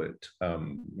family would,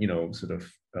 sort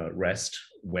of rest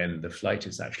when the flight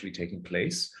is actually taking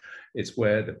place. It's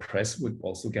where the press would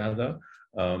also gather.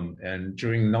 And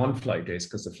during non-flight days,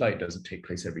 because the flight doesn't take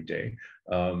place every day,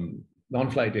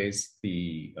 non-flight days,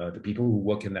 the people who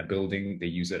work in that building, they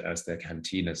use it as their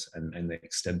cantinas and the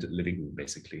extended living room,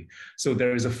 basically. So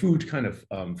there is a food kind of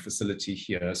facility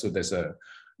here. So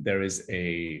there is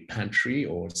a pantry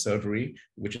or servery,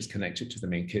 which is connected to the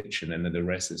main kitchen, and then the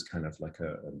rest is kind of like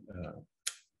a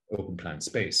open plan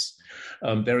space.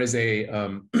 There is a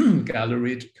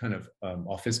galleried kind of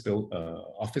office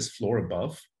floor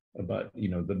above, but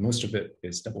the most of it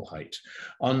is double height.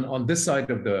 On this side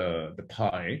of the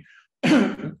pie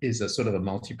is a sort of a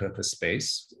multi-purpose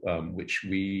space, which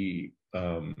we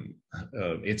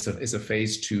it's a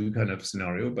phase 2 kind of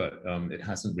scenario, but it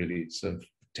hasn't really sort of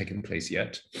taken place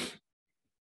yet.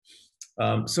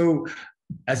 So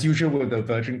as usual with the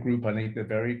Virgin Group, I think they're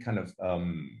very kind of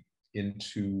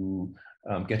into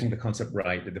getting the concept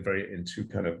right. They're very into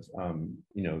kind of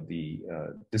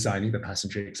designing the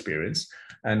passenger experience.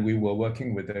 And we were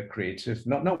working with a creative,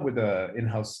 not with an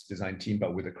in-house design team,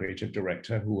 but with a creative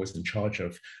director who was in charge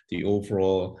of the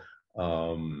overall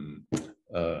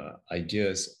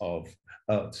ideas of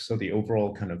so the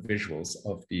overall kind of visuals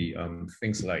of the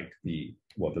things like the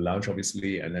lounge,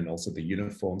 obviously, and then also the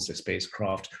uniforms, the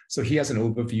spacecraft. So he has an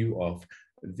overview of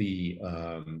the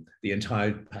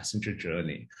entire passenger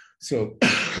journey. So,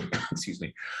 excuse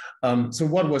me. So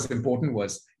what was important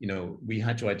was, we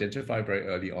had to identify very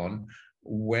early on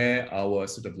where our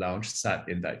sort of lounge sat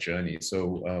in that journey.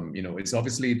 So, it's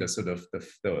obviously the sort of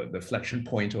the flexion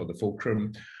point or the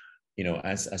fulcrum,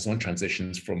 as one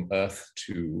transitions from Earth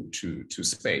to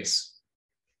space.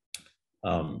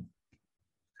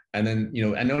 And then,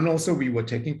 and then also we were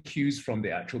taking cues from the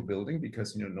actual building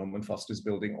because, Norman Foster's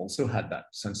building also had that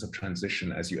sense of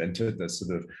transition as you entered the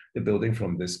sort of the building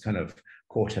from this kind of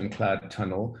curtain-clad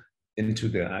tunnel into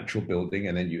the actual building,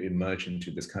 and then you emerge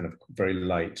into this kind of very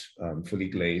light, fully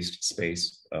glazed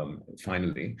space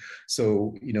finally.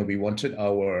 So, we wanted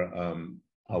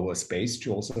our space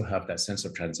to also have that sense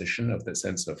of transition, of that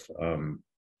sense of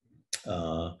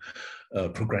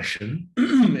progression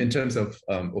in terms of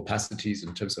opacities,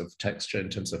 in terms of texture, in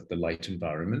terms of the light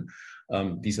environment.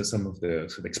 These are some of the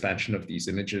sort of expansion of these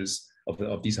images,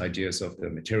 of these ideas of the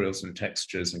materials and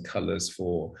textures and colors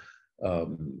for,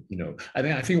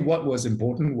 I think what was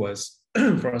important was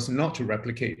for us not to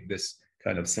replicate this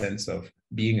kind of sense of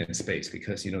being in space,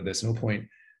 because, there's no point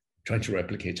trying to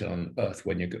replicate it on Earth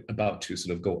when you're about to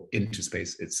sort of go into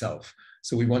space itself.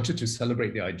 So we wanted to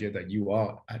celebrate the idea that you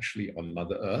are actually on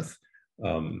Mother Earth.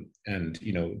 But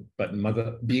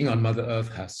being on Mother Earth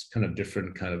has kind of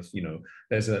different kind of,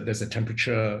 there's a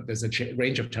temperature, there's a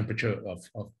range of temperature of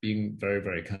being very,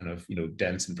 very kind of,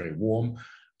 dense and very warm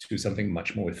to something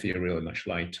much more ethereal and much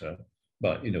lighter.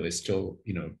 but it's still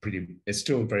it's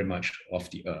still very much off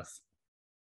the earth.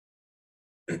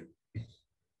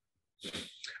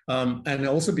 And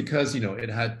also because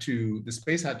the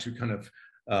space had to kind of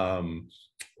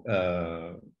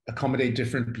accommodate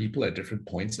different people at different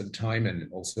points in time,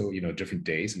 and also different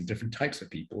days and different types of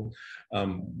people.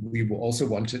 We also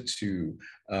wanted to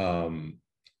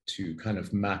kind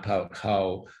of map out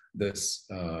how this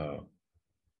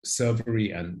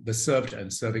servery and the served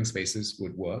and serving spaces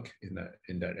would work in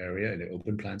that area, in the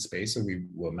open plan space. So we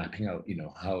were mapping out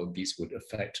how these would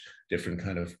affect different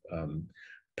kind of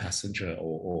passenger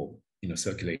or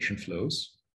circulation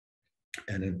flows,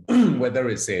 and then whether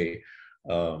it's a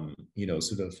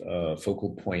sort of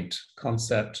focal point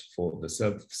concept for the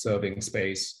serving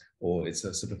space, or it's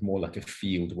a sort of more like a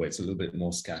field where it's a little bit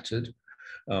more scattered.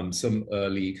 Some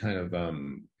early kind of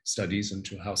studies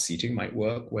into how seating might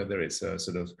work, whether it's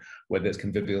whether it's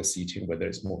convivial seating, whether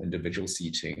it's more individual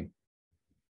seating,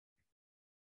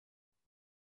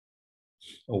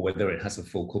 or whether it has a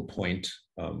focal point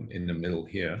in the middle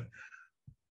here.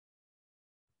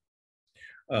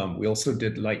 We also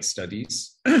did light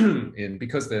studies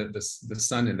because the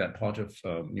sun in that part of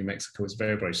New Mexico is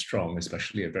very, very strong,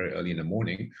 especially very early in the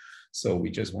morning. So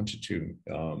we just wanted to,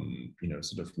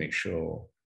 sort of make sure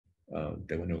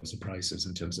there were no surprises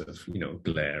in terms of,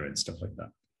 glare and stuff like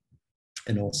that.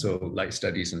 And also light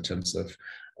studies in terms of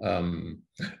the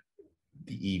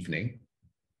evening.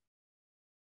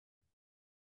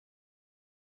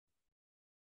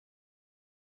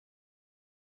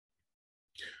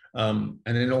 And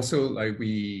then also, like,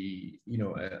 we,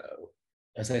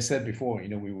 as I said before,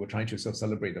 we were trying to sort of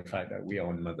celebrate the fact that we are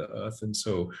on Mother Earth. And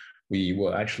so we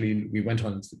went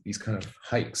on these kind of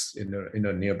hikes in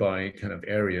the nearby kind of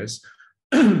areas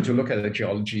to look at the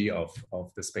geology of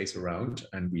the space around.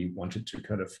 And we wanted to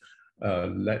kind of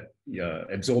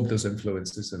absorb those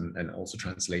influences and also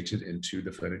translate it into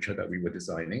the furniture that we were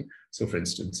designing. So for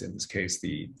instance, in this case,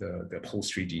 the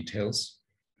upholstery details.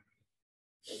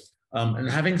 And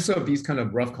having sort of these kind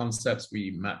of rough concepts,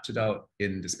 we mapped it out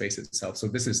in the space itself. So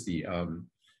this is the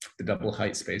double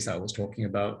height space I was talking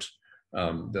about.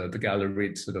 The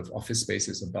gallery sort of office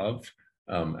spaces above,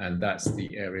 and that's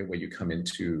the area where you come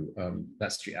into.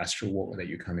 That's the astral walk that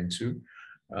you come into.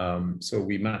 So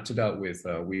we mapped it out with,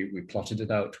 we plotted it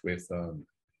out with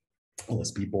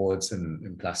OSB boards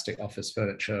and plastic office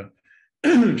furniture,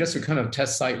 just to kind of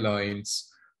test sight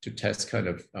lines, to test kind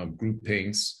of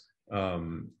groupings.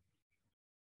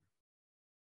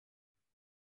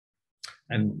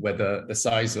 And whether the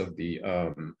size of the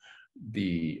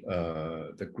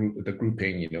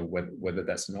grouping, whether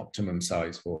that's an optimum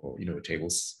size for a table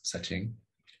setting,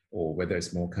 or whether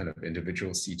it's more kind of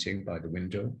individual seating by the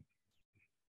window.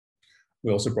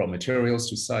 We also brought materials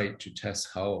to site to test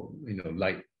how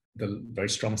light, the very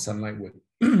strong sunlight would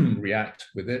react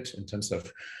with it in terms of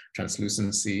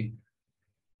translucency,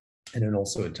 and then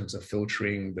also in terms of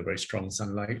filtering the very strong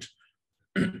sunlight.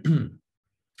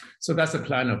 So that's the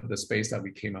plan of the space that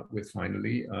we came up with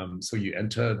finally. So you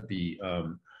enter the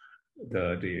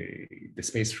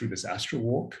space through this astral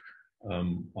walk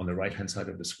on the right-hand side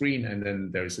of the screen, and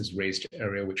then there's this raised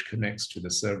area which connects to the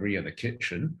servery and the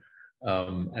kitchen.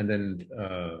 And then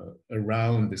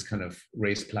around this kind of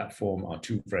raised platform are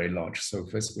two very large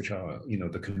sofas, which are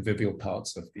the convivial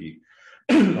parts of the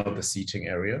seating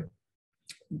area.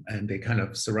 And they kind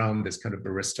of surround this kind of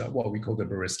barista, what we call the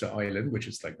barista island, which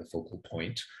is like the focal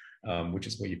point, which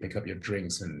is where you pick up your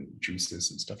drinks and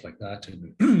juices and stuff like that.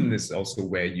 And this is also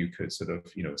where you could sort of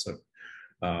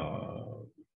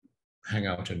hang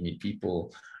out and meet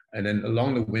people. And then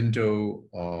along the window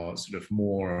are sort of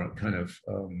more kind of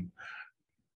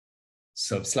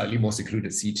slightly more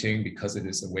secluded seating, because it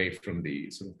is away from the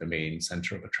sort of the main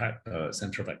center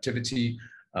of activity.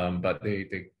 But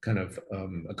they kind of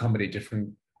accommodate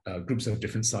different groups of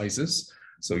different sizes.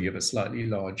 So you have a slightly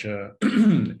larger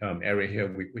area here,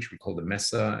 which we call the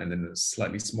mesa, and then a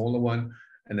slightly smaller one.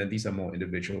 And then these are more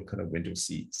individual kind of window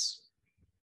seats.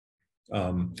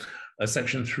 A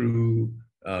section through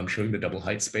showing the double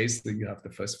height space, that you have the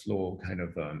first floor kind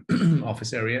of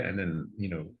office area, and then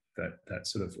that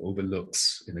sort of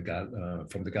overlooks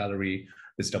from the gallery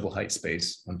this double height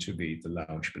space onto the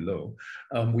lounge below.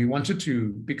 We wanted to,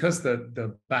 because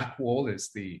the back wall is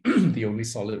the only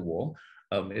solid wall,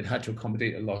 it had to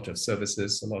accommodate a lot of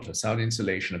services, a lot of sound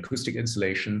insulation, acoustic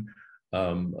insulation,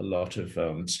 a lot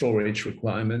of storage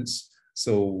requirements.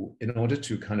 So in order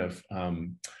to kind of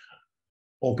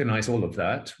organize all of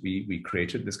that, we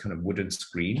created this kind of wooden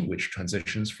screen, which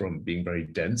transitions from being very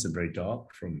dense and very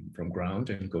dark from ground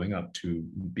and going up to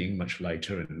being much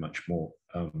lighter and much more,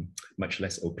 much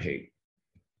less opaque.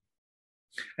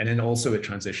 And then also it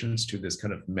transitions to this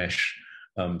kind of mesh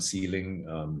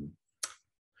ceiling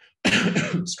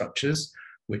structures,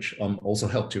 which also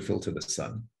help to filter the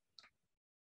sun.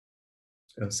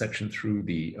 A section through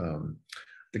the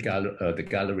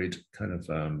galleried kind of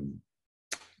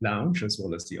lounge, as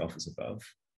well as the office above.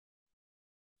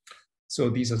 So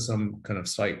these are some kind of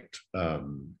site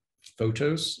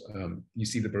photos. You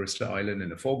see the Barista Island in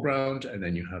the foreground, and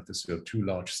then you have the sort of two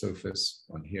large sofas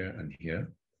on here and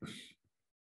here.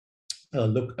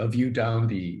 Look, a view down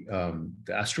the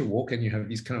Astro Walk, and you have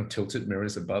these kind of tilted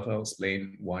mirrors above. I'll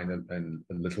explain why in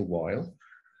a little while.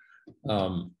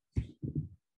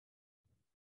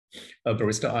 A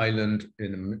Barista Island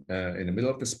in the middle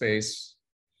of the space,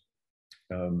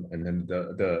 and then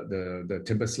the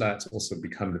timber slats also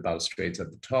become the balustrades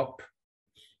at the top.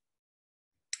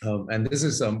 And this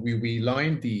is we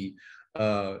lined the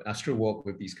Astro Walk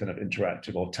with these kind of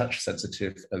interactive or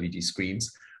touch-sensitive LED screens.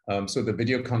 So the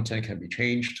video content can be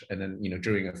changed, and then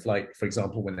during a flight, for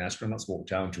example, when the astronauts walk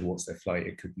down towards their flight,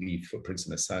 it could leave footprints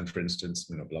in the sand, for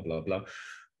instance, blah blah blah.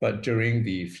 But during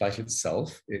the flight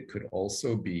itself, it could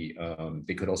also be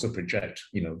they could also project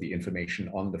the information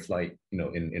on the flight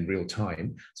in real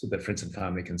time, so that friends and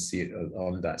family can see it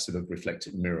on that sort of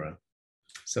reflected mirror.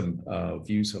 Some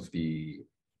views of the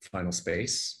final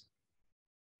space.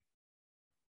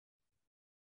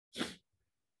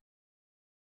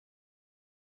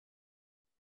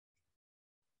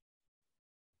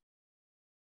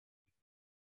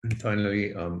 And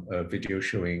finally, a video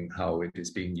showing how it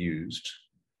is being used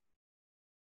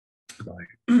by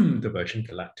the Virgin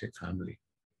Galactic family.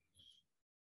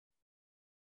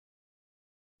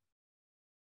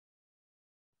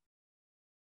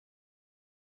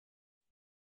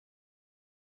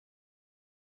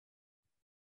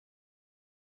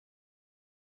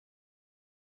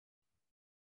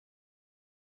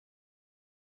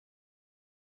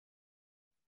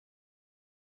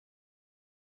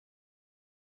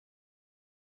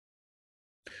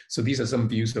 So these are some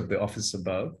views of the office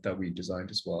above that we designed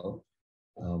as well.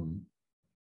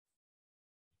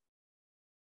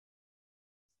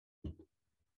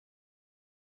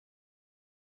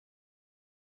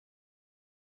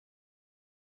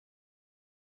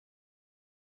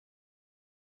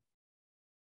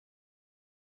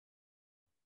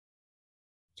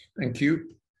 Thank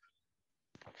you.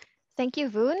 Thank you,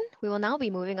 Voon. We will now be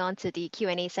moving on to the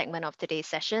Q&A segment of today's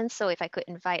session. So if I could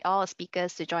invite all our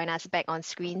speakers to join us back on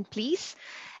screen, please.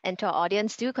 And to our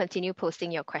audience, do continue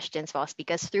posting your questions for our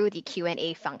speakers through the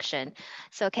Q&A function.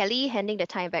 So Kelly, handing the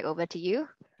time back over to you.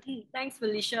 Thanks,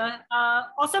 Felicia.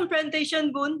 Awesome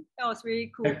presentation, Voon. That was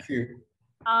really cool. Thank you.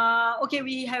 Okay,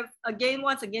 we have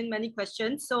once again many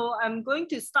questions. So I'm going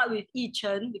to start with Yi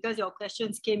Cheng because your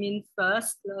questions came in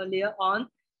first earlier on.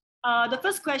 The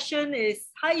first question is,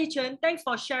 hi Yi Cheng, thanks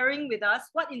for sharing with us.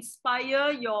 What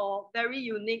inspired your very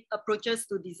unique approaches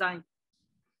to design?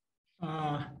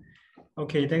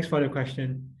 Okay, thanks for the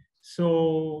question.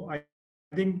 So I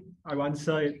think I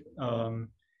answer it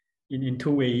in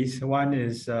two ways. One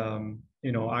is,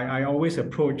 I always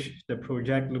approach the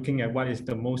project looking at what is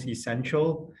the most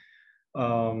essential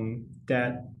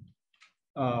that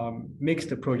makes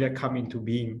the project come into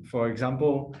being. For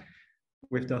example,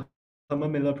 with the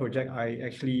Herman Miller project, I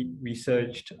actually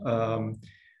researched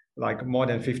like more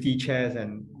than 50 chairs,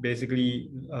 and basically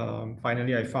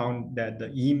finally I found that the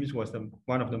Eames was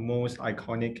one of the most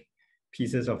iconic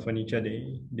pieces of furniture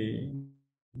they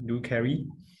do carry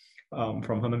from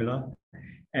Herman Miller.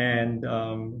 And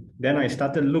then I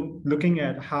started looking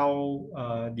at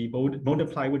how the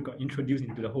molded plywood got introduced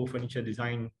into the whole furniture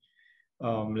design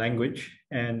language,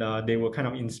 and they were kind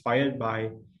of inspired by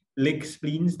leg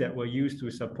spleens that were used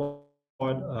to support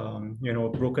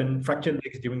fractured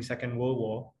legs during Second World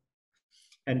War,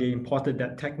 and they imported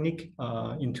that technique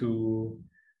into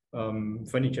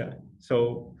furniture.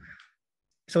 So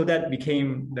that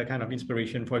became the kind of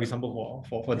inspiration, for example,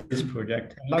 for this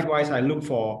project. Likewise, I look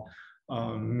for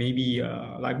maybe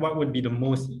like what would be the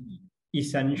most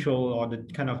essential or the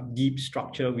kind of deep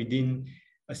structure within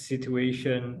a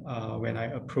situation when I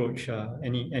approach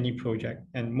any project.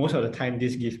 And most of the time,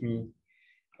 this gives me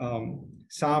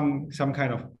some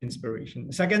kind of inspiration.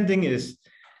 The second thing is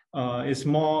it's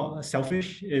more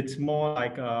selfish. It's more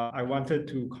like I wanted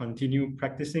to continue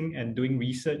practicing and doing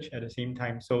research at the same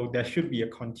time. So there should be a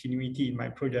continuity in my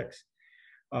projects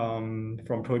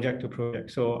from project to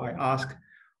project. So I ask,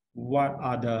 what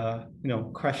are the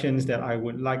questions that I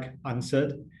would like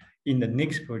answered in the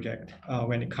next project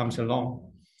when it comes along.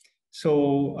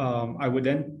 So I would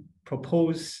then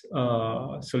propose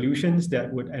solutions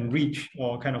that would enrich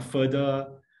or kind of further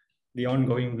the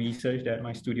ongoing research that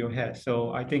my studio has.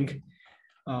 So I think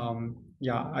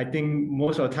Yeah, I think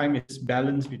most of the time it's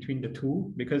balance between the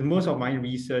two, because most of my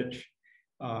research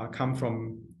come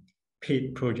from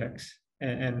paid projects.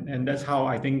 And that's how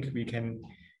I think we can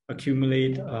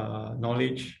accumulate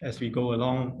knowledge as we go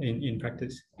along in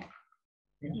practice.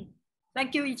 Yeah.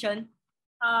 Thank you, Yi Cheng.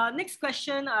 Next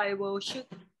question I will shoot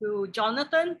to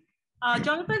Jonathan.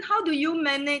 Jonathan, how do you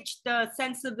manage the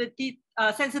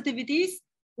sensitivities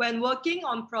when working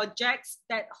on projects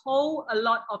that hold a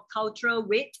lot of cultural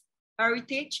weight,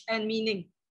 heritage, and meaning?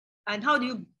 And how do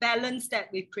you balance that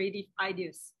with creative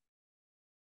ideas?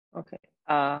 Okay.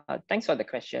 Thanks for the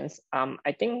questions.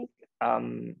 I think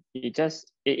it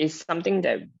is something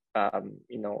that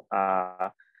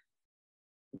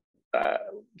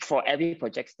for every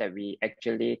project that we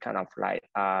actually kind of like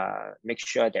make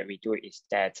sure that we do is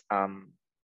that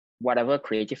whatever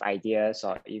creative ideas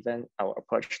or even our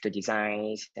approach to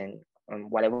designs and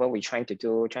whatever we're trying to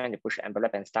do, trying to push the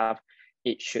envelope and stuff,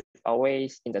 it should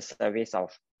always in the service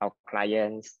of our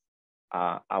clients,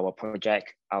 our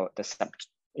project,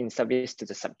 in service to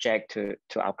the subject, to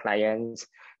our clients,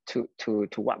 to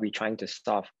what we're trying to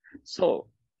solve. So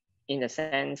in a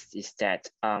sense is that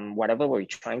whatever we're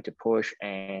trying to push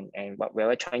and what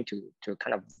we're trying to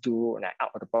kind of do like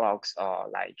out of the box, or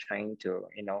like trying to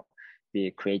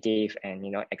be creative and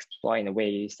explore in the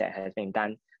ways that has been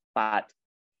done. But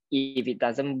if it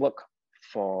doesn't work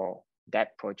for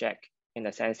that project, in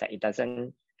the sense that it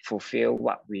doesn't fulfill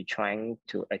what we're trying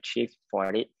to achieve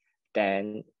for it,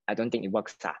 then I don't think it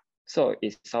works. So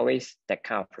it's always that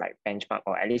kind of like benchmark,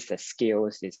 or at least the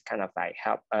skills is kind of like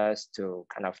help us to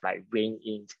kind of like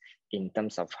rein in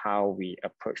terms of how we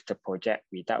approach the project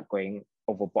without going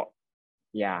overboard.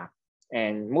 Yeah.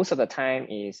 And most of the time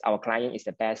is our client is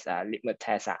the best litmus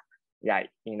test. Like,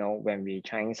 when we're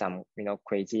trying some,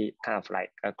 crazy kind of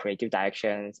like creative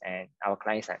directions, and our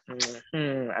clients like,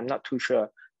 I'm not too sure.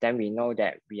 Then we know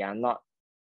that we are not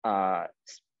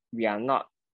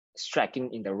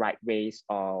striking in the right ways,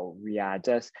 or we are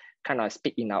just kind of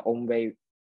speak in our own way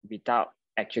without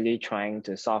actually trying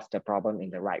to solve the problem in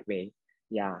the right way.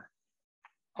 Yeah.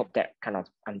 Hope that kind of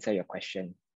answer your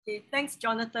question. Okay, thanks,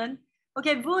 Jonathan.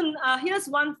 Okay, Voon, here's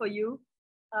one for you.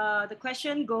 The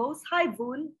question goes, hi,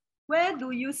 Voon. Where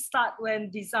do you start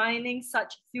when designing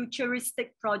such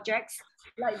futuristic projects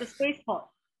like the spaceport,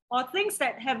 or things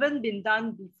that haven't been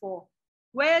done before?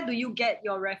 Where do you get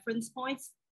your reference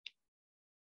points?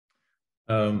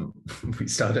 We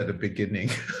start at the beginning.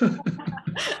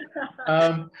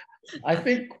 I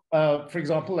think, for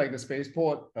example, like the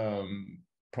spaceport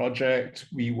project,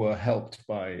 we were helped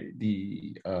by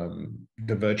the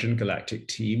Virgin Galactic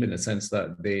team, in the sense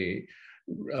that they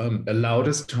allowed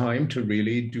us time to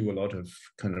really do a lot of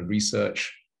kind of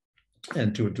research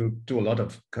and to do a lot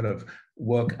of kind of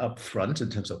work up front in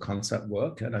terms of concept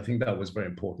work. And I think that was very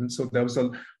important. So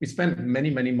we spent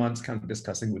many months kind of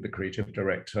discussing with the creative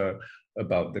director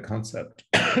about the concept,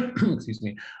 excuse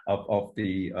me, of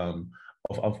the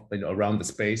around the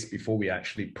space before we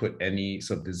actually put any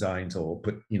sort of designs or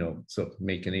sort of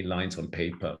make any lines on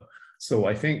paper. So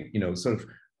I think sort of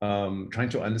trying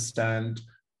to understand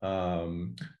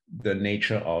the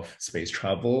nature of space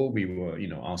travel. We were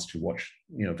asked to watch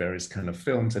various kind of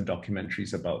films and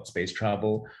documentaries about space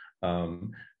travel,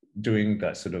 doing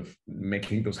that sort of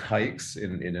making those hikes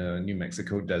in a New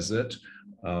Mexico desert,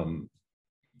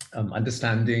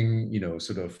 understanding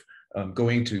sort of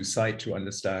going to site to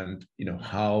understand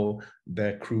how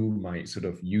their crew might sort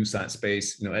of use that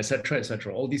space, et cetera, et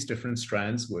cetera. All these different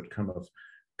strands would come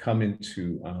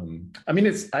into I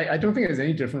mean, I don't think it's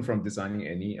any different from designing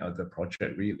any other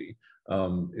project, really.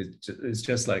 It's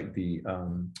just like the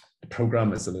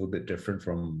program is a little bit different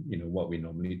from what we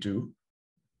normally do.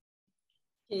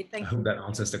 Okay, thank you. I hope that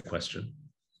answers the question.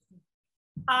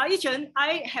 Yi Cheng,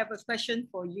 I have a question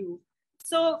for you.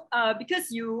 So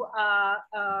because you are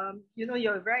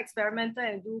you're very experimental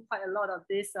and do quite a lot of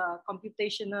this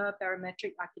computational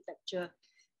parametric architecture,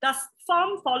 does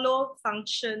form follow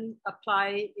function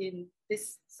apply in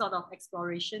this sort of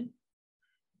exploration?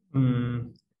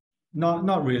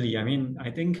 Not really. I mean,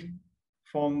 I think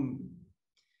form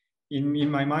in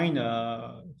my mind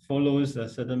follows a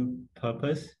certain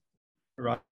purpose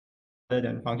rather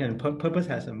than function. Purpose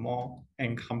has a more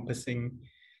encompassing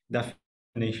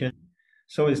definition.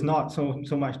 So it's not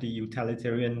so much the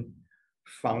utilitarian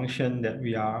function that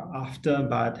we are after,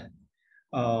 but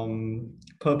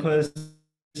purpose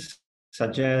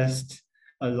suggests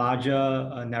a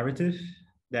larger narrative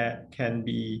that can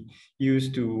be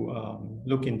used to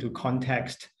look into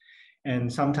context,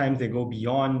 and sometimes they go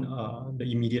beyond the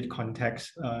immediate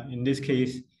context. In this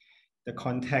case, the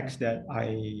context that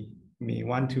I may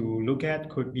want to look at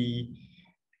could be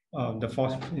the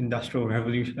fourth industrial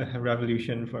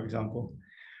revolution, for example.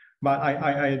 But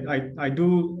I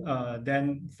do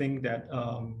then think that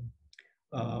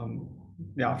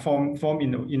yeah, form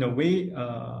in a way,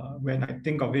 when I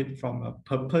think of it from a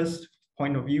purpose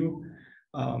point of view,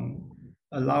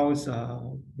 allows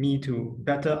me to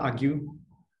better argue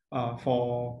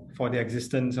for the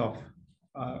existence of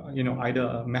either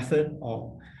a method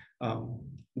or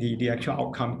the actual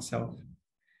outcome itself.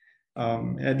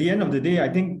 At the end of the day, I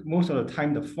think most of the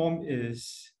time the form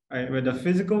is where the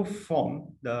physical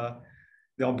form, the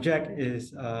object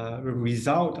is a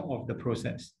result of the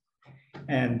process.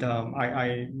 And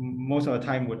I most of the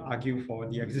time would argue for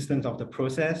the existence of the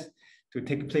process to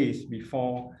take place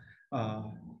before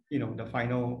the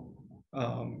final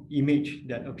image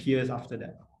that appears after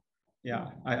that.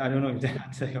 Yeah, I don't know if that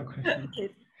answers your question.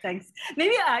 Okay, thanks.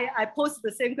 Maybe I pose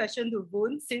the same question to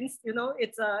Voon, since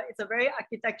it's a very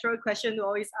architectural question to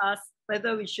always ask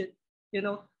whether we should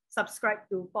subscribe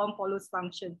to form follows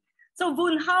function. So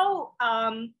Voon, how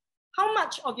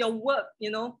much of your work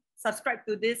subscribe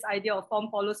to this idea of form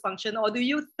follows function, or do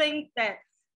you think that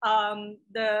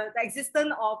the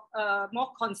existence of a more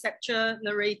conceptual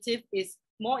narrative is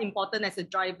more important as a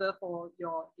driver for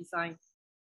your design?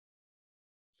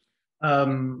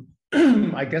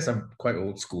 I guess I'm quite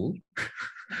old school.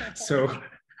 So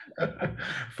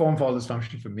form follows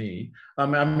function for me. I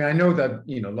mean, I know that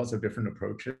lots of different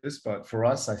approaches, but for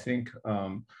us, I think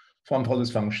form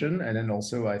follows function, and then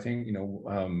also I think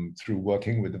through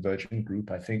working with the Virgin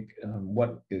Group, I think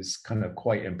what is kind of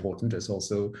quite important is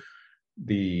also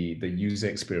the user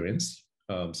experience.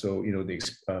 So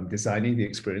designing the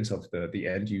experience of the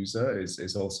end user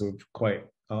is also quite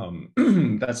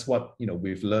that's what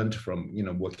we've learned from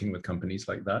working with companies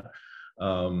like that.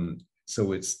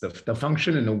 So it's the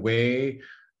function in a way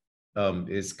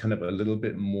is kind of a little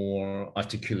bit more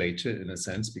articulated in a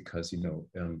sense, because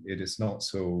it is not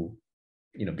so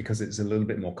because it's a little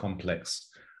bit more complex.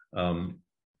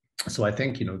 So I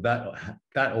think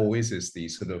that always is the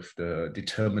sort of the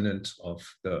determinant of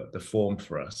the form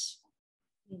for us.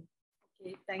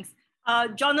 Okay, thanks.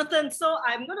 Jonathan, so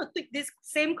I'm going to take this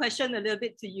same question a little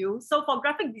bit to you. So for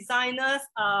graphic designers,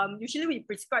 usually we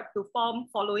prescribe to form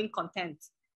following content.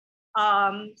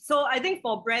 So I think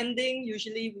for branding,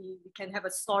 usually we can have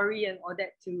a story and all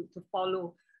that to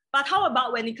follow. But how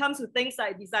about when it comes to things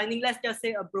like designing, let's just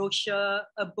say a brochure,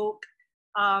 a book,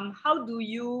 how do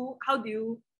you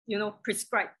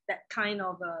prescribe that kind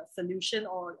of a solution,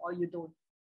 or you don't?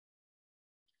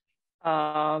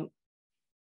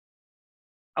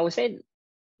 I would say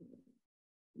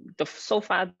so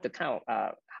far the kind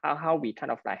of how we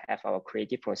kind of like have our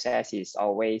creative process is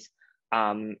always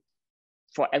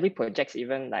for every project,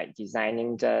 even like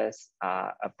designing just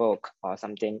a book or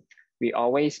something, we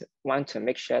always want to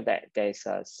make sure that there's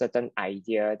a certain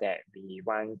idea that we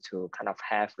want to kind of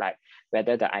have, like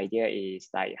whether the idea is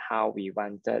like how we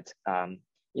wanted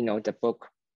the book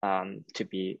to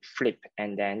be flipped,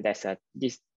 and then there's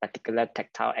this particular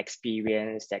tactile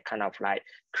experience that kind of like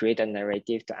create a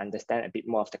narrative to understand a bit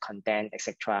more of the content,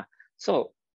 etc.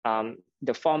 So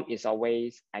the form is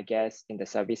always, I guess, in the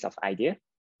service of idea.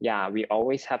 Yeah, we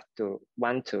always have to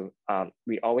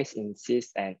we always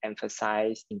insist and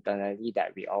emphasize internally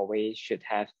that we always should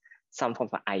have some form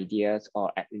of ideas,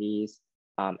 or at least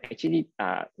actually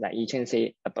like Yi Cheng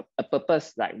say, a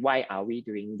purpose, like why are we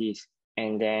doing this?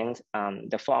 And then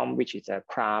the form, which is a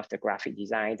craft, the graphic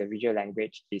design, the visual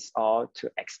language, is all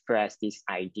to express this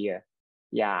idea.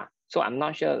 Yeah, so I'm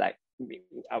not sure like,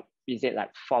 is it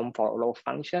like form follow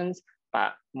functions,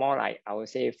 but more like I would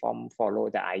say form follow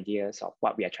the ideas of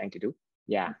what we are trying to do.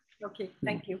 Yeah. Okay,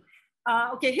 thank you.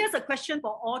 Okay, here's a question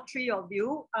for all three of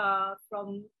you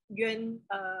from Yuen,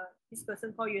 this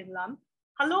person called Yuen Lam.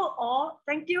 Hello all,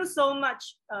 thank you so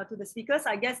much to the speakers.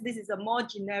 I guess this is a more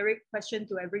generic question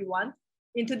to everyone.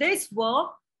 In today's world,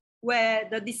 where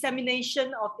the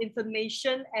dissemination of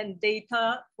information and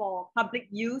data for public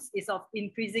use is of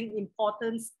increasing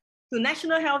importance to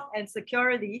national health and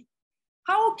security,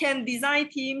 how can design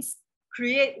teams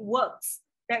create works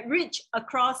that reach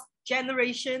across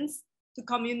generations to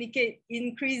communicate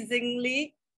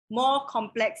increasingly more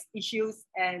complex issues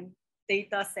and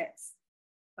data sets?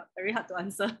 Very hard to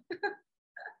answer.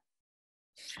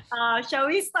 Shall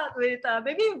we start with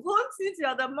maybe Voon, since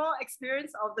you're the more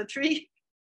experienced of the three?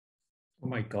 Oh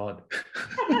my God.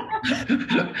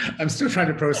 I'm still trying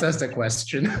to process the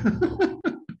question.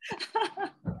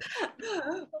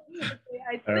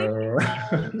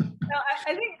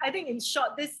 I think in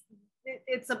short,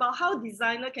 it's about how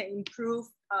designer can improve,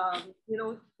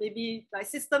 maybe like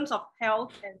systems of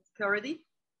health and security.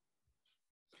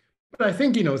 But I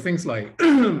think, things like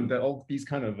all these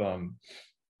kind of,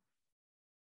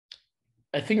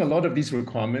 I think a lot of these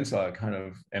requirements are kind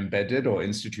of embedded or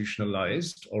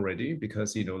institutionalized already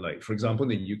because, like, for example,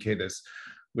 in the UK,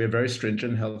 we have very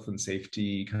stringent health and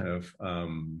safety kind of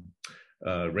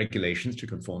regulations to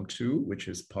conform to, which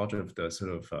is part of the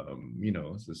sort of,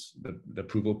 the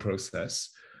approval process.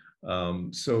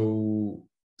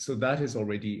 So that is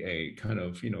already a kind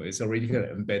of, it's already kind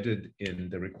of embedded in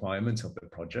the requirements of the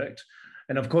project.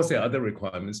 And of course, there are other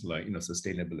requirements like,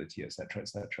 sustainability, et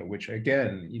cetera, which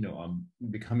again, are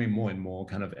becoming more and more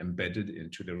kind of embedded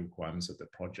into the requirements of the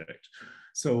project.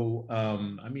 So,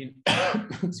 I mean,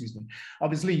 excuse me,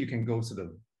 obviously you can go sort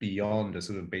of beyond the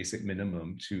sort of basic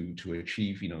minimum to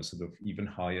achieve, sort of even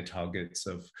higher targets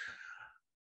of,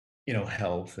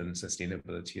 health and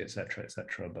sustainability, et cetera.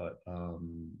 But,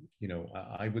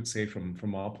 I would say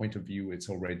from our point of view, it's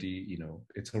already,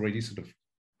 sort of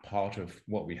part of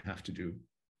what we have to do.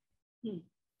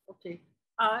 Okay.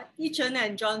 Yi Cheng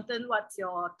and Jonathan, what's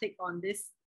your take on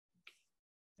this?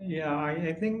 Yeah,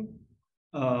 I think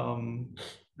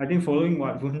following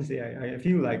what Voon said, I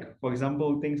feel like, for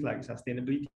example, things like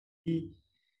sustainability,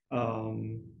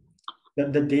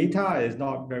 the data is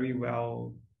not very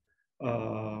well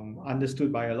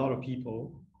understood by a lot of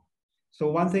people. So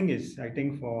one thing is, I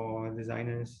think for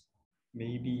designers,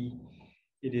 maybe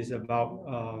it is about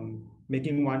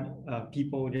making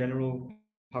people, general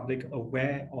public,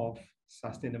 aware of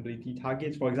sustainability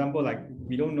targets. For example, like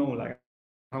we don't know like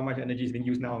how much energy is being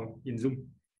used now in Zoom.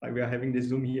 Like we are having this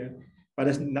Zoom here, but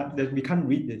we can't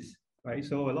read this, right?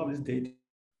 So a lot of this data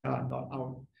are not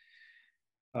out.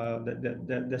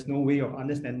 There's no way of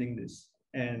understanding this,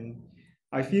 and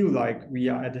I feel like we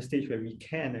are at the stage where we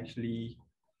can actually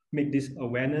make this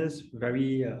awareness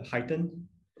very heightened.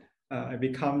 It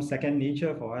becomes second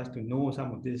nature for us to know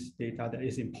some of this data that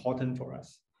is important for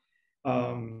us.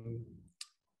 And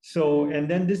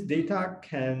then this data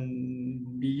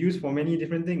can be used for many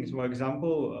different things. For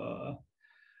example,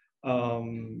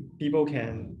 people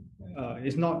can,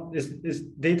 it's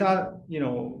data,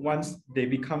 once they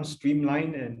become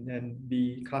streamlined and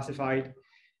be classified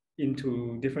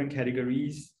into different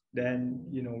categories, then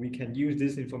we can use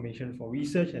this information for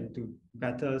research and to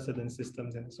better certain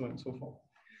systems and so on and so forth.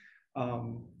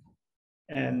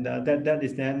 That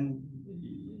is then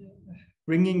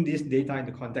bringing this data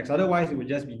into context. Otherwise, it would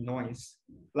just be noise.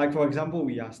 Like for example,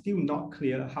 we are still not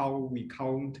clear how we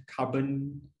count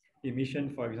carbon emission.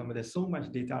 For example, there's so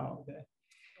much data out there,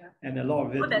 and a lot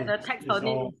of it. That the tax on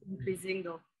it is increasing,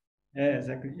 though. Yeah,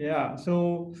 exactly. Yeah.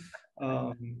 So.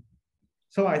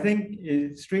 So I think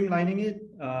it's streamlining it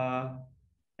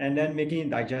and then making it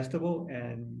digestible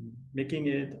and making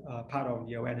it part of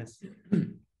the awareness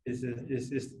is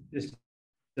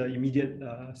the immediate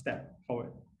step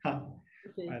forward.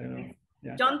 Okay. I don't know.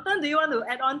 Yeah. Jonathan, do you want to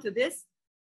add on to this?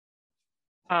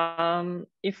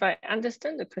 If I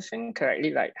understand the question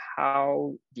correctly, like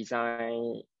how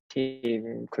design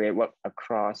team create work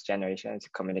across generations to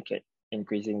communicate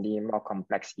increasingly more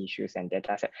complex issues and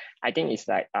data set. I think it's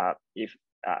like if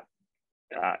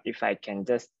I can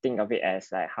just think of it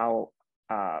as like how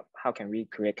can we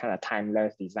create kind of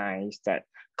timeless designs that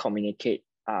communicate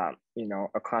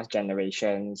across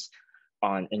generations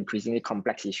on increasingly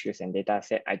complex issues and data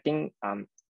set. I think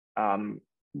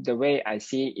the way I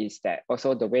see is that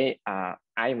also the way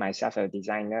I myself as a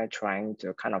designer trying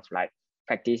to kind of like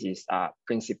practice is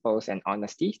principles and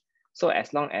honesty. So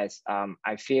as long as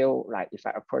I feel like if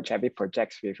I approach every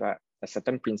project with a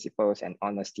certain principles and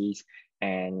honesties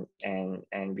and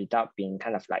without being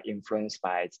kind of like influenced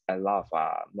by a lot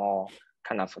of more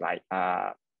kind of like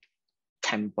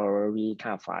temporary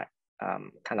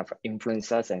kind of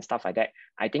influences and stuff like that,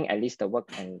 I think at least the work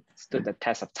can stood the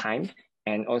test of time.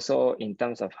 And also in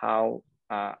terms of how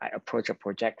I approach a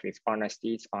project with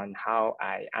honesties on how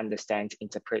I understand,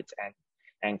 interpret,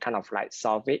 and kind of like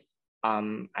solve it.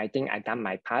 I think I've done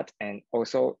my part, and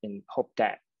also in hope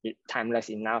that it's timeless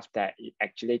enough that it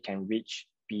actually can reach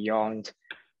beyond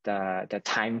the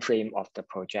time frame of the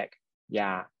project.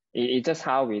 Yeah, it's just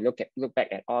how we look back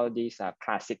at all these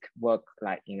classic work,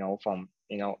 like from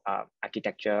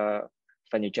architecture,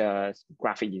 furniture,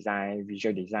 graphic design,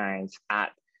 visual designs,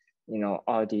 art,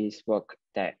 all these work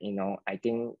that I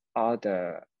think all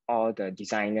the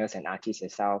designers and artists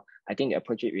itself, I think they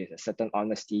approach it with a certain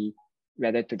honesty,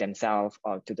 whether to themselves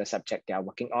or to the subject they are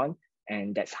working on.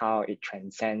 And that's how it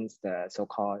transcends the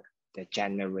so-called the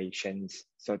generations,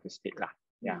 so to speak.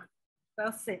 Yeah.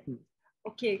 Well said.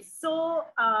 Okay, so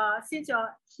since you're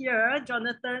here,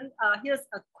 Jonathan, here's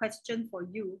a question for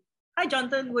you. Hi,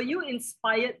 Jonathan. Were you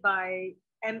inspired by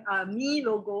Me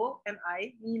logo,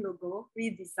 Me logo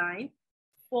redesign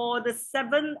for the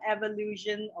 7th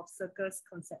evolution of circus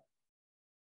concept?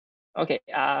 Okay.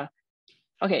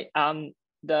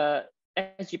 The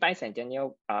SG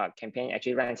Bicentennial campaign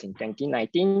actually runs in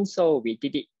 2019, so we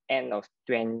did it end of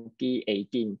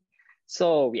 2018.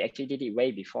 So we actually did it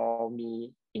way before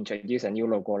me introduce a new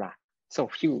logo lah. So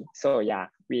yeah,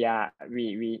 we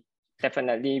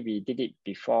definitely we did it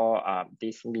before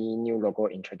this new logo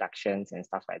introductions and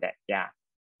stuff like that. Yeah.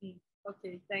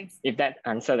 Okay, thanks. If that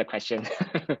answer the question.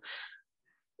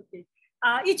 Okay.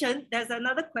 Yi Cheng, there's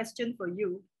another question for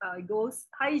you. It goes,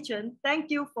 hi Yi Cheng,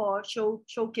 thank you for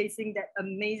showcasing that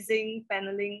amazing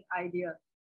paneling idea.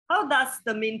 How does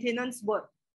the maintenance work?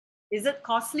 Is it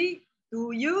costly?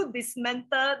 Do you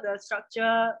dismantle the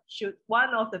structure should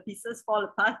one of the pieces fall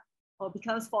apart or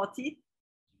becomes faulty?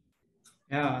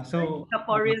 Yeah, so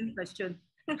Singaporean question.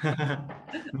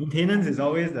 maintenance is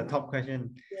always the top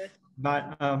question. Yes.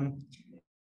 But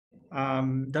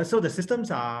so the systems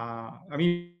are, I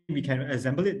mean, we can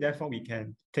assemble it, therefore we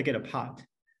can take it apart.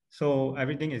 So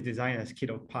everything is designed as kit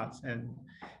of parts. And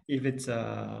if it's,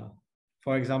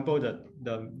 for example,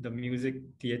 the music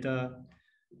theater,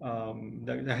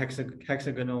 the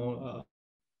hexagonal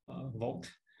vault,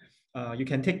 you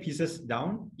can take pieces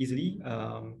down easily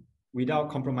without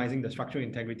compromising the structural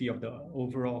integrity of the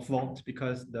overall vault,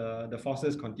 because the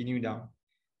forces continue down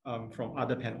from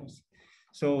other panels.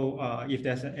 So if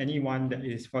there's anyone that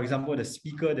is, for example, the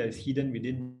speaker that is hidden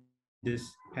within this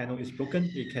panel is broken,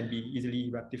 it can be easily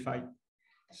rectified.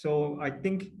 So I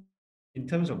think in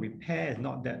terms of repair, it's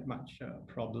not that much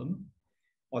problem.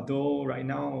 Although right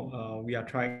now we are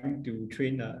trying to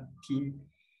train a team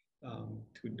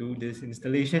to do this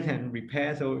installation and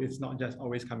repair, so it's not just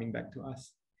always coming back to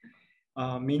us.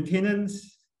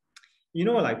 Maintenance, you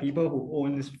know, like people who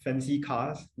own fancy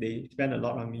cars, they spend a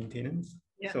lot on maintenance.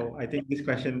 Yeah. So I think this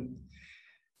question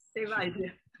same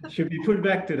idea should be put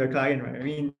back to the client, right? I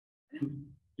mean,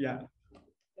 yeah.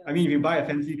 I mean, if you buy a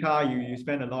fancy car, you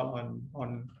spend a lot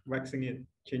on waxing it,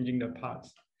 changing the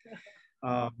parts.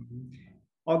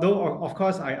 Although, of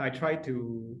course, I try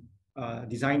to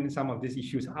design some of these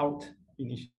issues out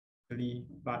initially,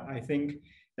 but I think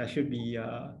there should be,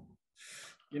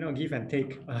 you know, give and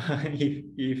take.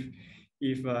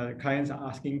 If clients are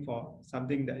asking for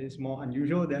something that is more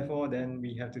unusual, therefore, then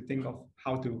we have to think of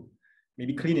how to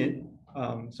maybe clean it.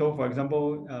 So, for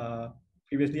example,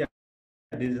 previously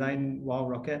I designed Wow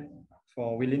Rocket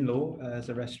for William Low as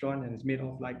a restaurant, and it's made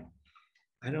of like,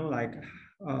 I don't know, like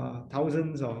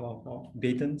thousands of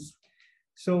batons.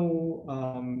 So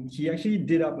he actually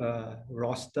did up a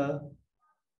roster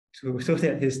so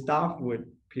that his staff would,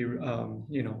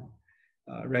 you know,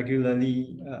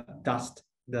 regularly dust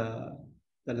the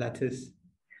lettuce.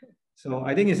 So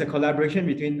I think it's a collaboration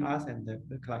between us and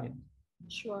the client.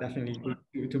 Sure. Definitely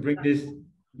to bring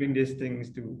these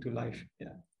things to life.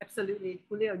 Yeah. Absolutely,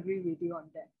 fully agree with you on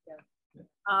that.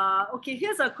 Yeah. Okay,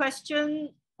 here's a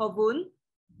question for Voon.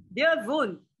 Dear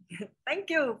Voon, thank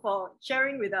you for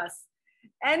sharing with us.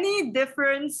 Any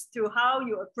difference to how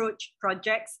you approach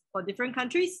projects for different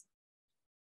countries?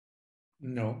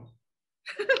 No.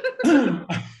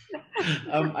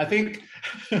 I think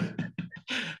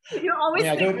you always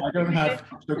I don't have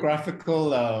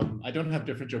geographical I don't have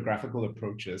different geographical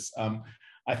approaches.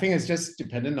 I think it's just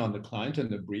dependent on the client and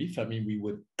the brief. I mean, we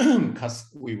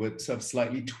would sort of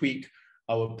slightly tweak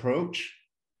our approach.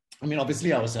 I mean,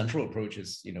 obviously our central approach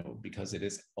is, you know, because it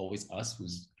is always us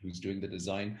who's doing the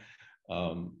design.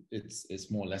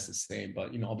 It's more or less the same,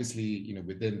 but, you know, obviously, you know,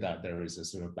 within that there is a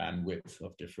sort of bandwidth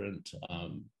of different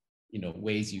you know,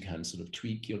 ways you can sort of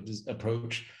tweak your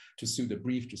approach to suit the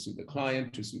brief, to suit the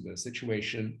client, to suit the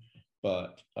situation.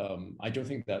 But I don't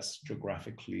think that's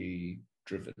geographically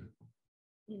driven.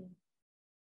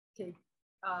 Okay.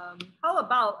 How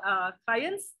about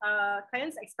clients?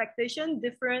 Clients' expectation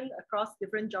different across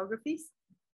different geographies?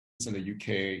 In the UK,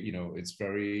 you know, it's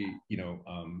very, you know,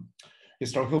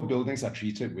 historical buildings are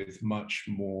treated with much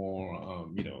more,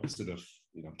 you know, sort of,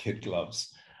 you know, kid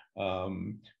gloves.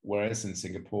 Whereas in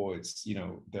Singapore, it's, you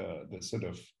know, the sort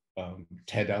of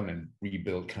tear down and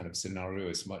rebuild kind of scenario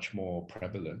is much more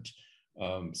prevalent.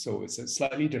 So it's a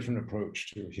slightly different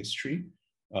approach to history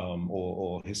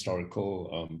or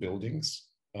historical buildings.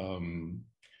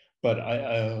 But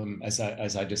as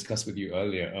I discussed with you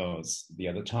earlier, the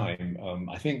other time,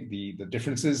 I think the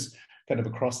differences kind of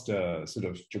across the sort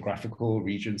of geographical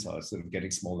regions are sort of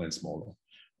getting smaller and smaller.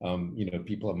 You know,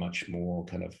 people are much more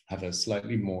kind of have a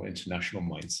slightly more international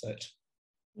mindset.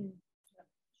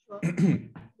 Sure.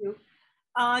 Thank you.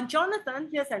 Jonathan,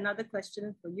 here's another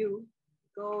question for you.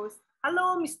 It goes,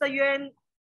 hello, Mr. Yuen.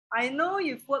 I know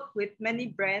you've worked with many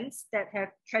brands that have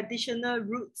traditional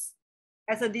roots.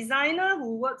 As a designer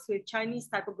who works with Chinese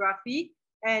typography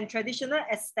and traditional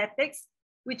aesthetics,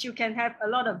 which you can have a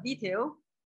lot of detail,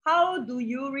 how do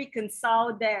you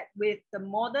reconcile that with the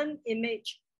modern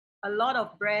image a lot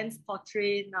of brands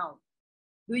portray now?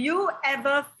 Do you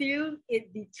ever feel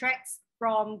it detracts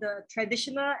from the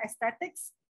traditional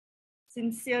aesthetics?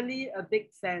 Sincerely, a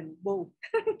big fan. Whoa.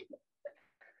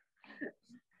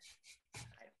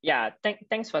 Yeah,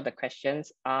 thanks for the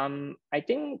questions. I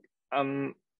think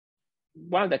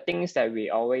one of the things that we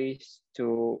always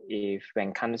do when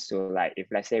it comes to like, if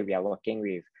let's say we are working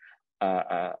with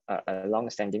a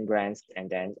long-standing brands, and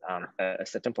then a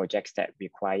certain projects that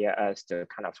require us to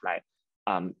kind of like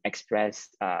express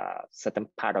certain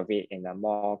part of it in a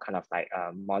more kind of like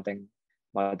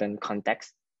modern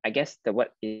context. I guess the word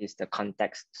is the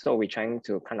context. So we're trying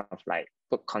to kind of like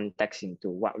put context into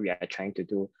what we are trying to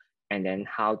do, and then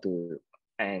how to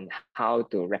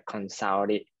reconcile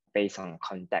it based on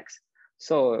context.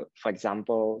 So for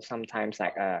example, sometimes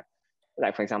like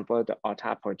for example, the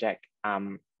Otta project,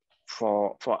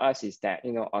 for us is that,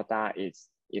 you know, Otta is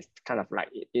kind of like,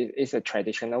 it's a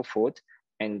traditional food.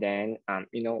 And then,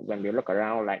 you know, when we look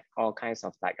around, like all kinds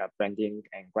of like branding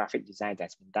and graphic design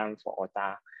that's been done for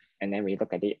Otta, and then we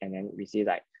look at it and then we see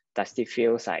like, does it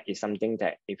feel like it's something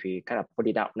that if we kind of put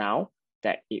it out now,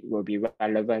 that it will be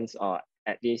relevant, or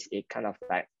at least it kind of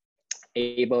like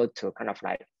able to kind of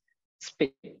like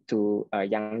speak to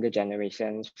younger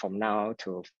generations from now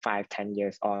to 5-10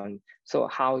 years on. So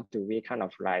how do we kind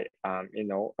of like, you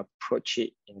know, approach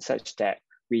it in such that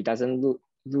we doesn't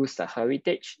lose the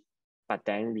heritage, but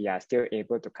then we are still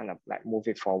able to kind of like move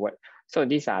it forward. So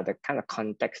these are the kind of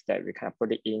context that we kind of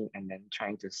put it in and then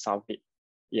trying to solve it.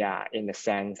 Yeah, in the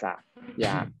sense that,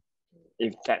 yeah,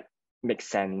 if that makes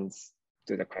sense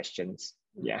to the questions.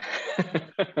 Yeah.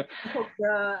 I hope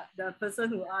the person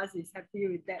who asked is happy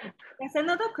with that. There's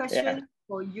another question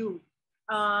for you.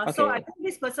 Okay. So I think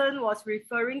this person was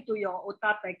referring to your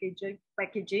Otta packaging.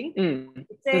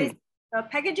 It says, the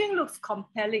packaging looks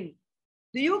compelling.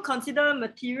 Do you consider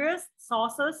materials,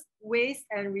 sources, waste,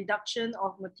 and reduction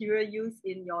of material use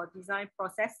in your design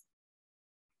process?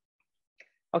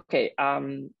 Okay.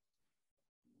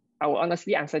 I will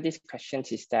honestly answer this question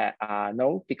is that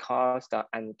no, because the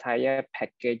entire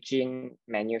packaging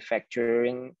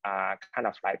manufacturing kind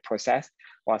of like process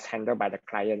was handled by the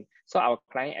client. So our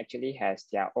client actually has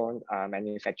their own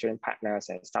manufacturing partners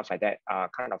and stuff like that,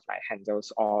 kind of like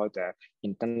handles all the,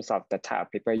 in terms of the type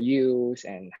of paper used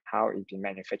and how it be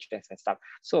manufactured and stuff.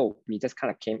 So we just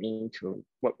kind of came in to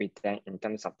work with them in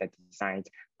terms of the design.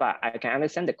 But I can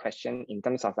understand the question in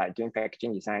terms of like doing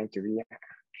packaging design, do we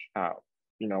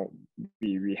you know,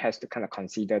 we have to kind of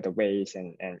consider the waste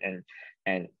and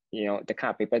you know, the kind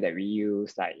of paper that we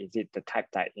use, like, is it the type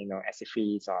that, you know,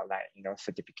 acid-free or like, you know,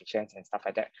 certifications and stuff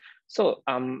like that. So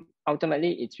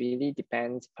ultimately it really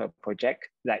depends per project.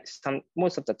 Like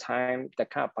most of the time, the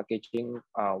kind of packaging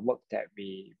work that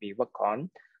we work on,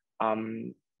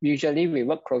 usually we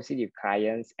work closely with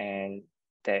clients, and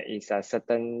there is a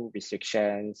certain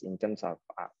restrictions in terms of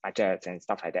budgets and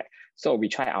stuff like that. So we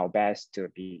try our best to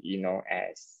be, you know,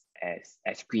 as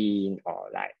green or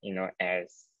like, you know,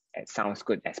 as sounds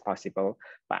good as possible.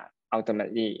 But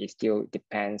ultimately, it still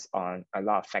depends on a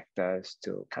lot of factors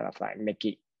to kind of like make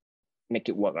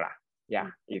it work lah. Yeah,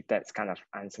 if that's kind of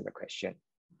answer the question.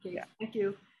 Okay, yeah. Thank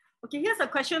you. Okay, here's a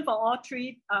question for all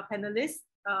three panelists.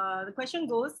 The question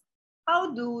goes,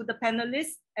 how do the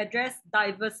panelists address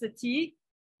diversity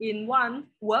in one,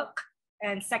 work,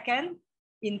 and second,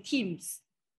 in teams?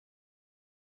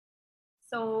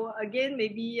 So again,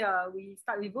 maybe we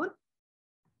start with Voon.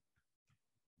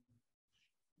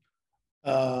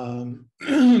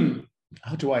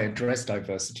 How do I address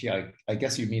diversity? I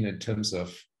guess you mean in terms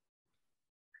of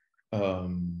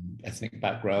ethnic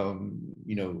background,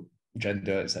 you know,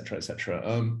 gender, etc.,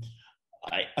 etc.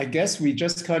 I guess we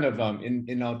just kind of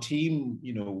in our team,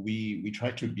 you know, we try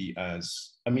to be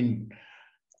as, I mean,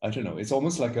 I don't know. It's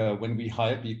almost like when we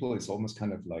hire people, it's almost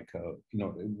kind of like you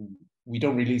know, we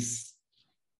don't really.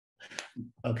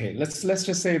 Okay, let's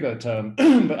just say that.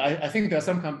 But I think there are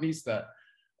some companies that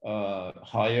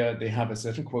hire. They have a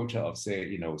certain quota of, say,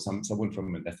 you know, someone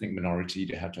from an ethnic minority.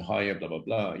 They have to hire, blah blah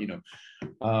blah. You know,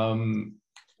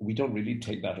 we don't really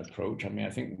take that approach. I mean, I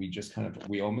think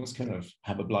we almost kind of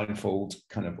have a blindfold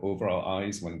kind of over our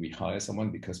eyes when we hire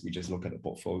someone, because we just look at the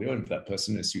portfolio, and if that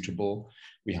person is suitable,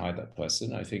 we hire that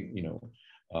person. I think, you know,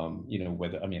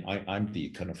 whether, I mean, I'm the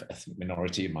kind of ethnic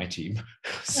minority in my team,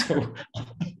 so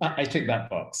I take that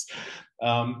box.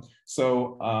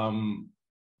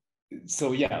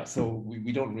 so yeah, so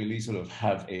we don't really sort of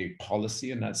have a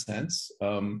policy in that sense.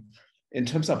 In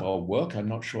terms of our work, I'm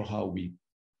not sure how we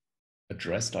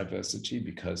address diversity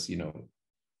because, you know,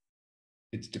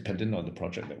 it's dependent on the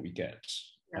project that we get.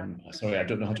 Yeah. Sorry, I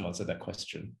don't know how to answer that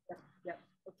question. Yeah.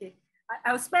 Okay.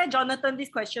 I'll spare Jonathan this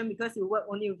question because you work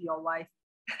only with your wife.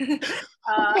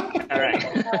 Correct.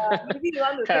 Maybe you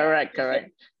want to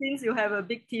correct. Since you have a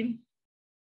big team.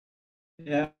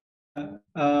 Yeah.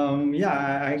 Yeah,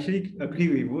 I actually agree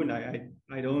with Woon.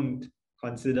 I don't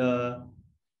consider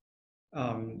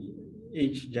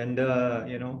age, gender,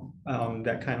 you know,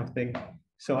 that kind of thing.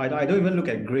 So I don't even look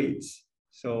at grades.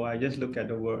 So I just look at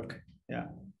the work. Yeah.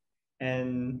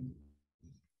 And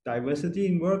diversity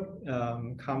in work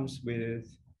comes with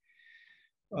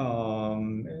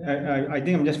I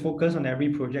think I'm just focused on every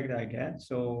project that I get.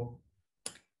 So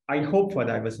I hope for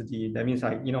diversity. That means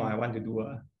I want to do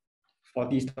a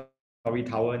 40-story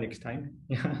tower next time.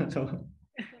 Yeah. So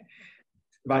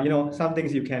but you know, some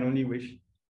things you can only wish.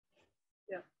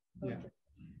 Yeah. Yeah.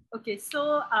 Okay,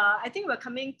 so I think we're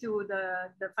coming to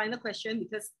the final question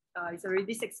because it's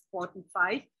already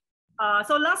 6:45.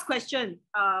 So last question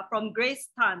from Grace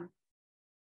Tan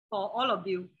for all of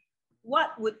you.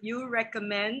 What would you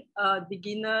recommend a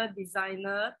beginner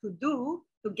designer to do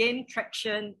to gain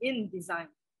traction in design?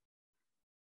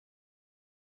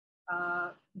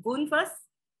 Voon first.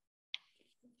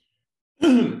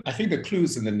 I think the clue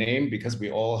is in the name because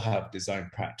we all have design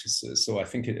practices. So I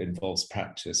think it involves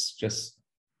practice. Just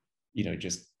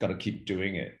got to keep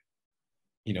doing it,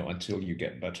 you know, until you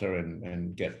get better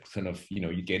and get kind of, you know,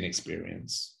 you gain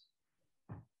experience.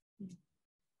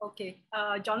 Okay,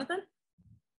 Jonathan?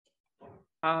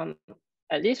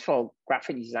 At least for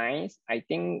graphic designs, I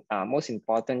think most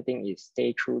important thing is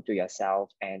stay true to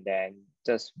yourself and then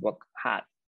just work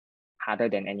harder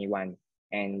than anyone.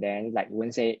 And then like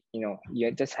Woon said, you know,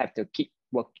 you just have to keep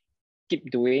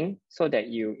doing so that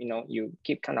you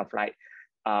keep kind of like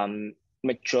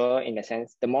mature in the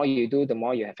sense, the more you do, the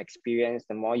more you have experience,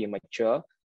 the more you mature.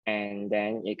 And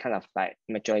then it kind of like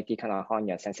maturity kind of hone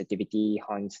your sensitivity,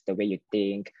 haunts the way you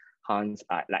think, haunts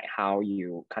like how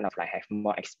you kind of like have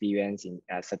more experience in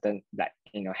certain like,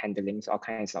 you know, handlings, all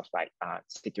kinds of like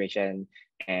situation,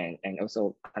 and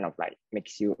also kind of like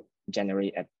makes you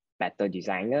generate a better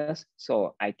designers.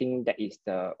 So I think that is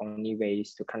the only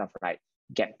ways to kind of like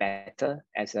get better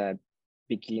as a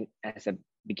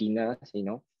beginner, you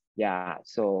know. Yeah.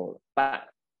 So, but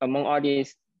among all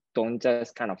these, don't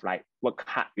just kind of like work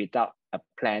hard without a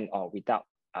plan or without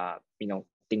you know,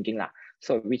 thinking lah.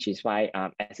 So which is why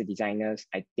as a designers,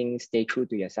 I think stay true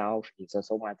to yourself is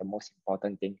also one of the most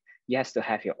important thing. You have to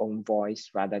have your own voice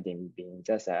rather than being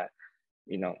just a,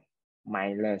 you know,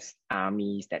 mindless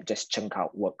armies that just chunk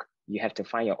out work. You have to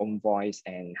find your own voice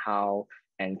and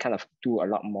kind of do a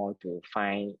lot more to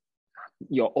find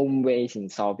your own ways in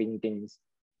solving things.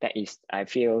 That is, I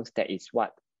feel that is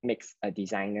what makes a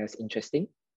designers interesting.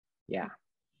 Yeah.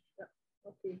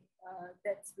 Okay,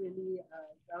 that's really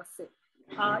well said.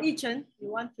 Yi Cheng, you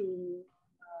want to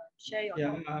share your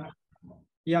thoughts?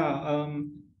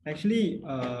 Actually,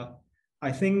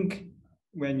 I think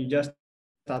when you just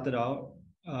started out,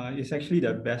 it's actually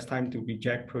the best time to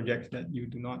reject projects that you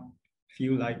do not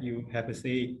feel like you have a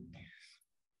say.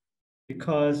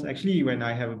 Because actually, when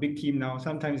I have a big team now,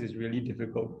 sometimes it's really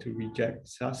difficult to reject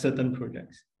certain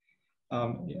projects.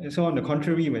 So on the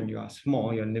contrary, when you are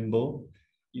small, you're nimble,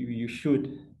 you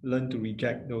should learn to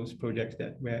reject those projects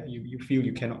where you feel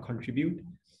you cannot contribute,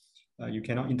 you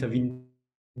cannot intervene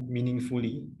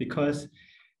meaningfully, because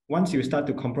once you start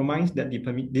to compromise, that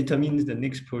determines the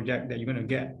next project that you're going to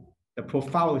get. The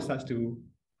profile starts to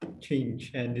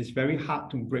change, and it's very hard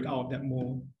to break out of that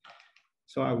mold.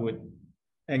 So I would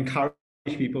encourage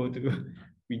people to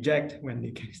reject when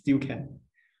they still can.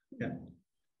 Yeah.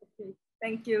 Okay,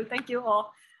 thank you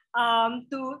all.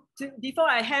 Before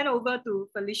I hand over to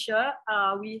Felicia,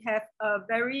 we have a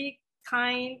very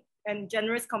kind and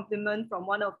generous compliment from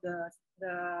one of the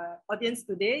audience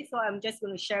today. So I'm just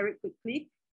going to share it quickly.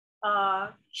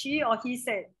 She or he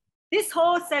said, "This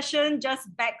whole session just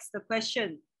begs the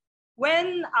question,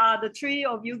 when are the three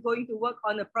of you going to work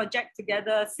on a project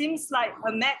together? Seems like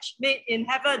a match made in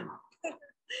heaven."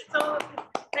 So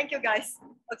thank you guys.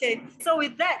 Okay, so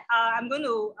with that, I'm going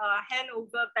to hand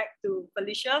over back to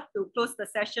Felicia to close the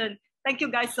session. Thank you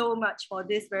guys so much for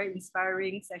this very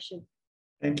inspiring session.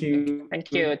 Thank you.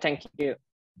 Thank you. Thank you.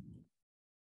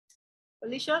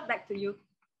 Felicia, back to you.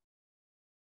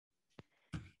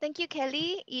 Thank you,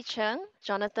 Kelly, Yi Cheng,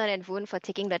 Jonathan, and Voon for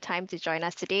taking the time to join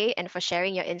us today and for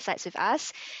sharing your insights with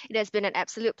us. It has been an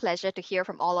absolute pleasure to hear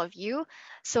from all of you.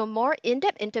 So more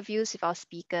in-depth interviews with our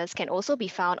speakers can also be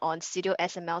found on Studio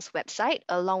SML's website,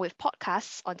 along with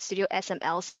podcasts on Studio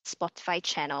SML's Spotify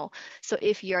channel. So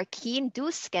if you're keen,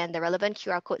 do scan the relevant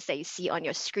QR codes that you see on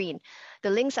your screen. The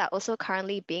links are also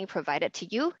currently being provided to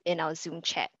you in our Zoom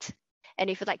chat. And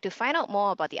if you'd like to find out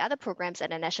more about the other programs at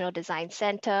the National Design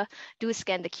Center, do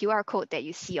scan the QR code that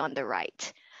you see on the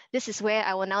right. This is where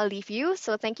I will now leave you.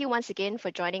 So thank you once again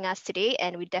for joining us today,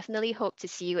 and we definitely hope to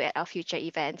see you at our future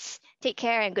events. Take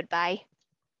care and goodbye.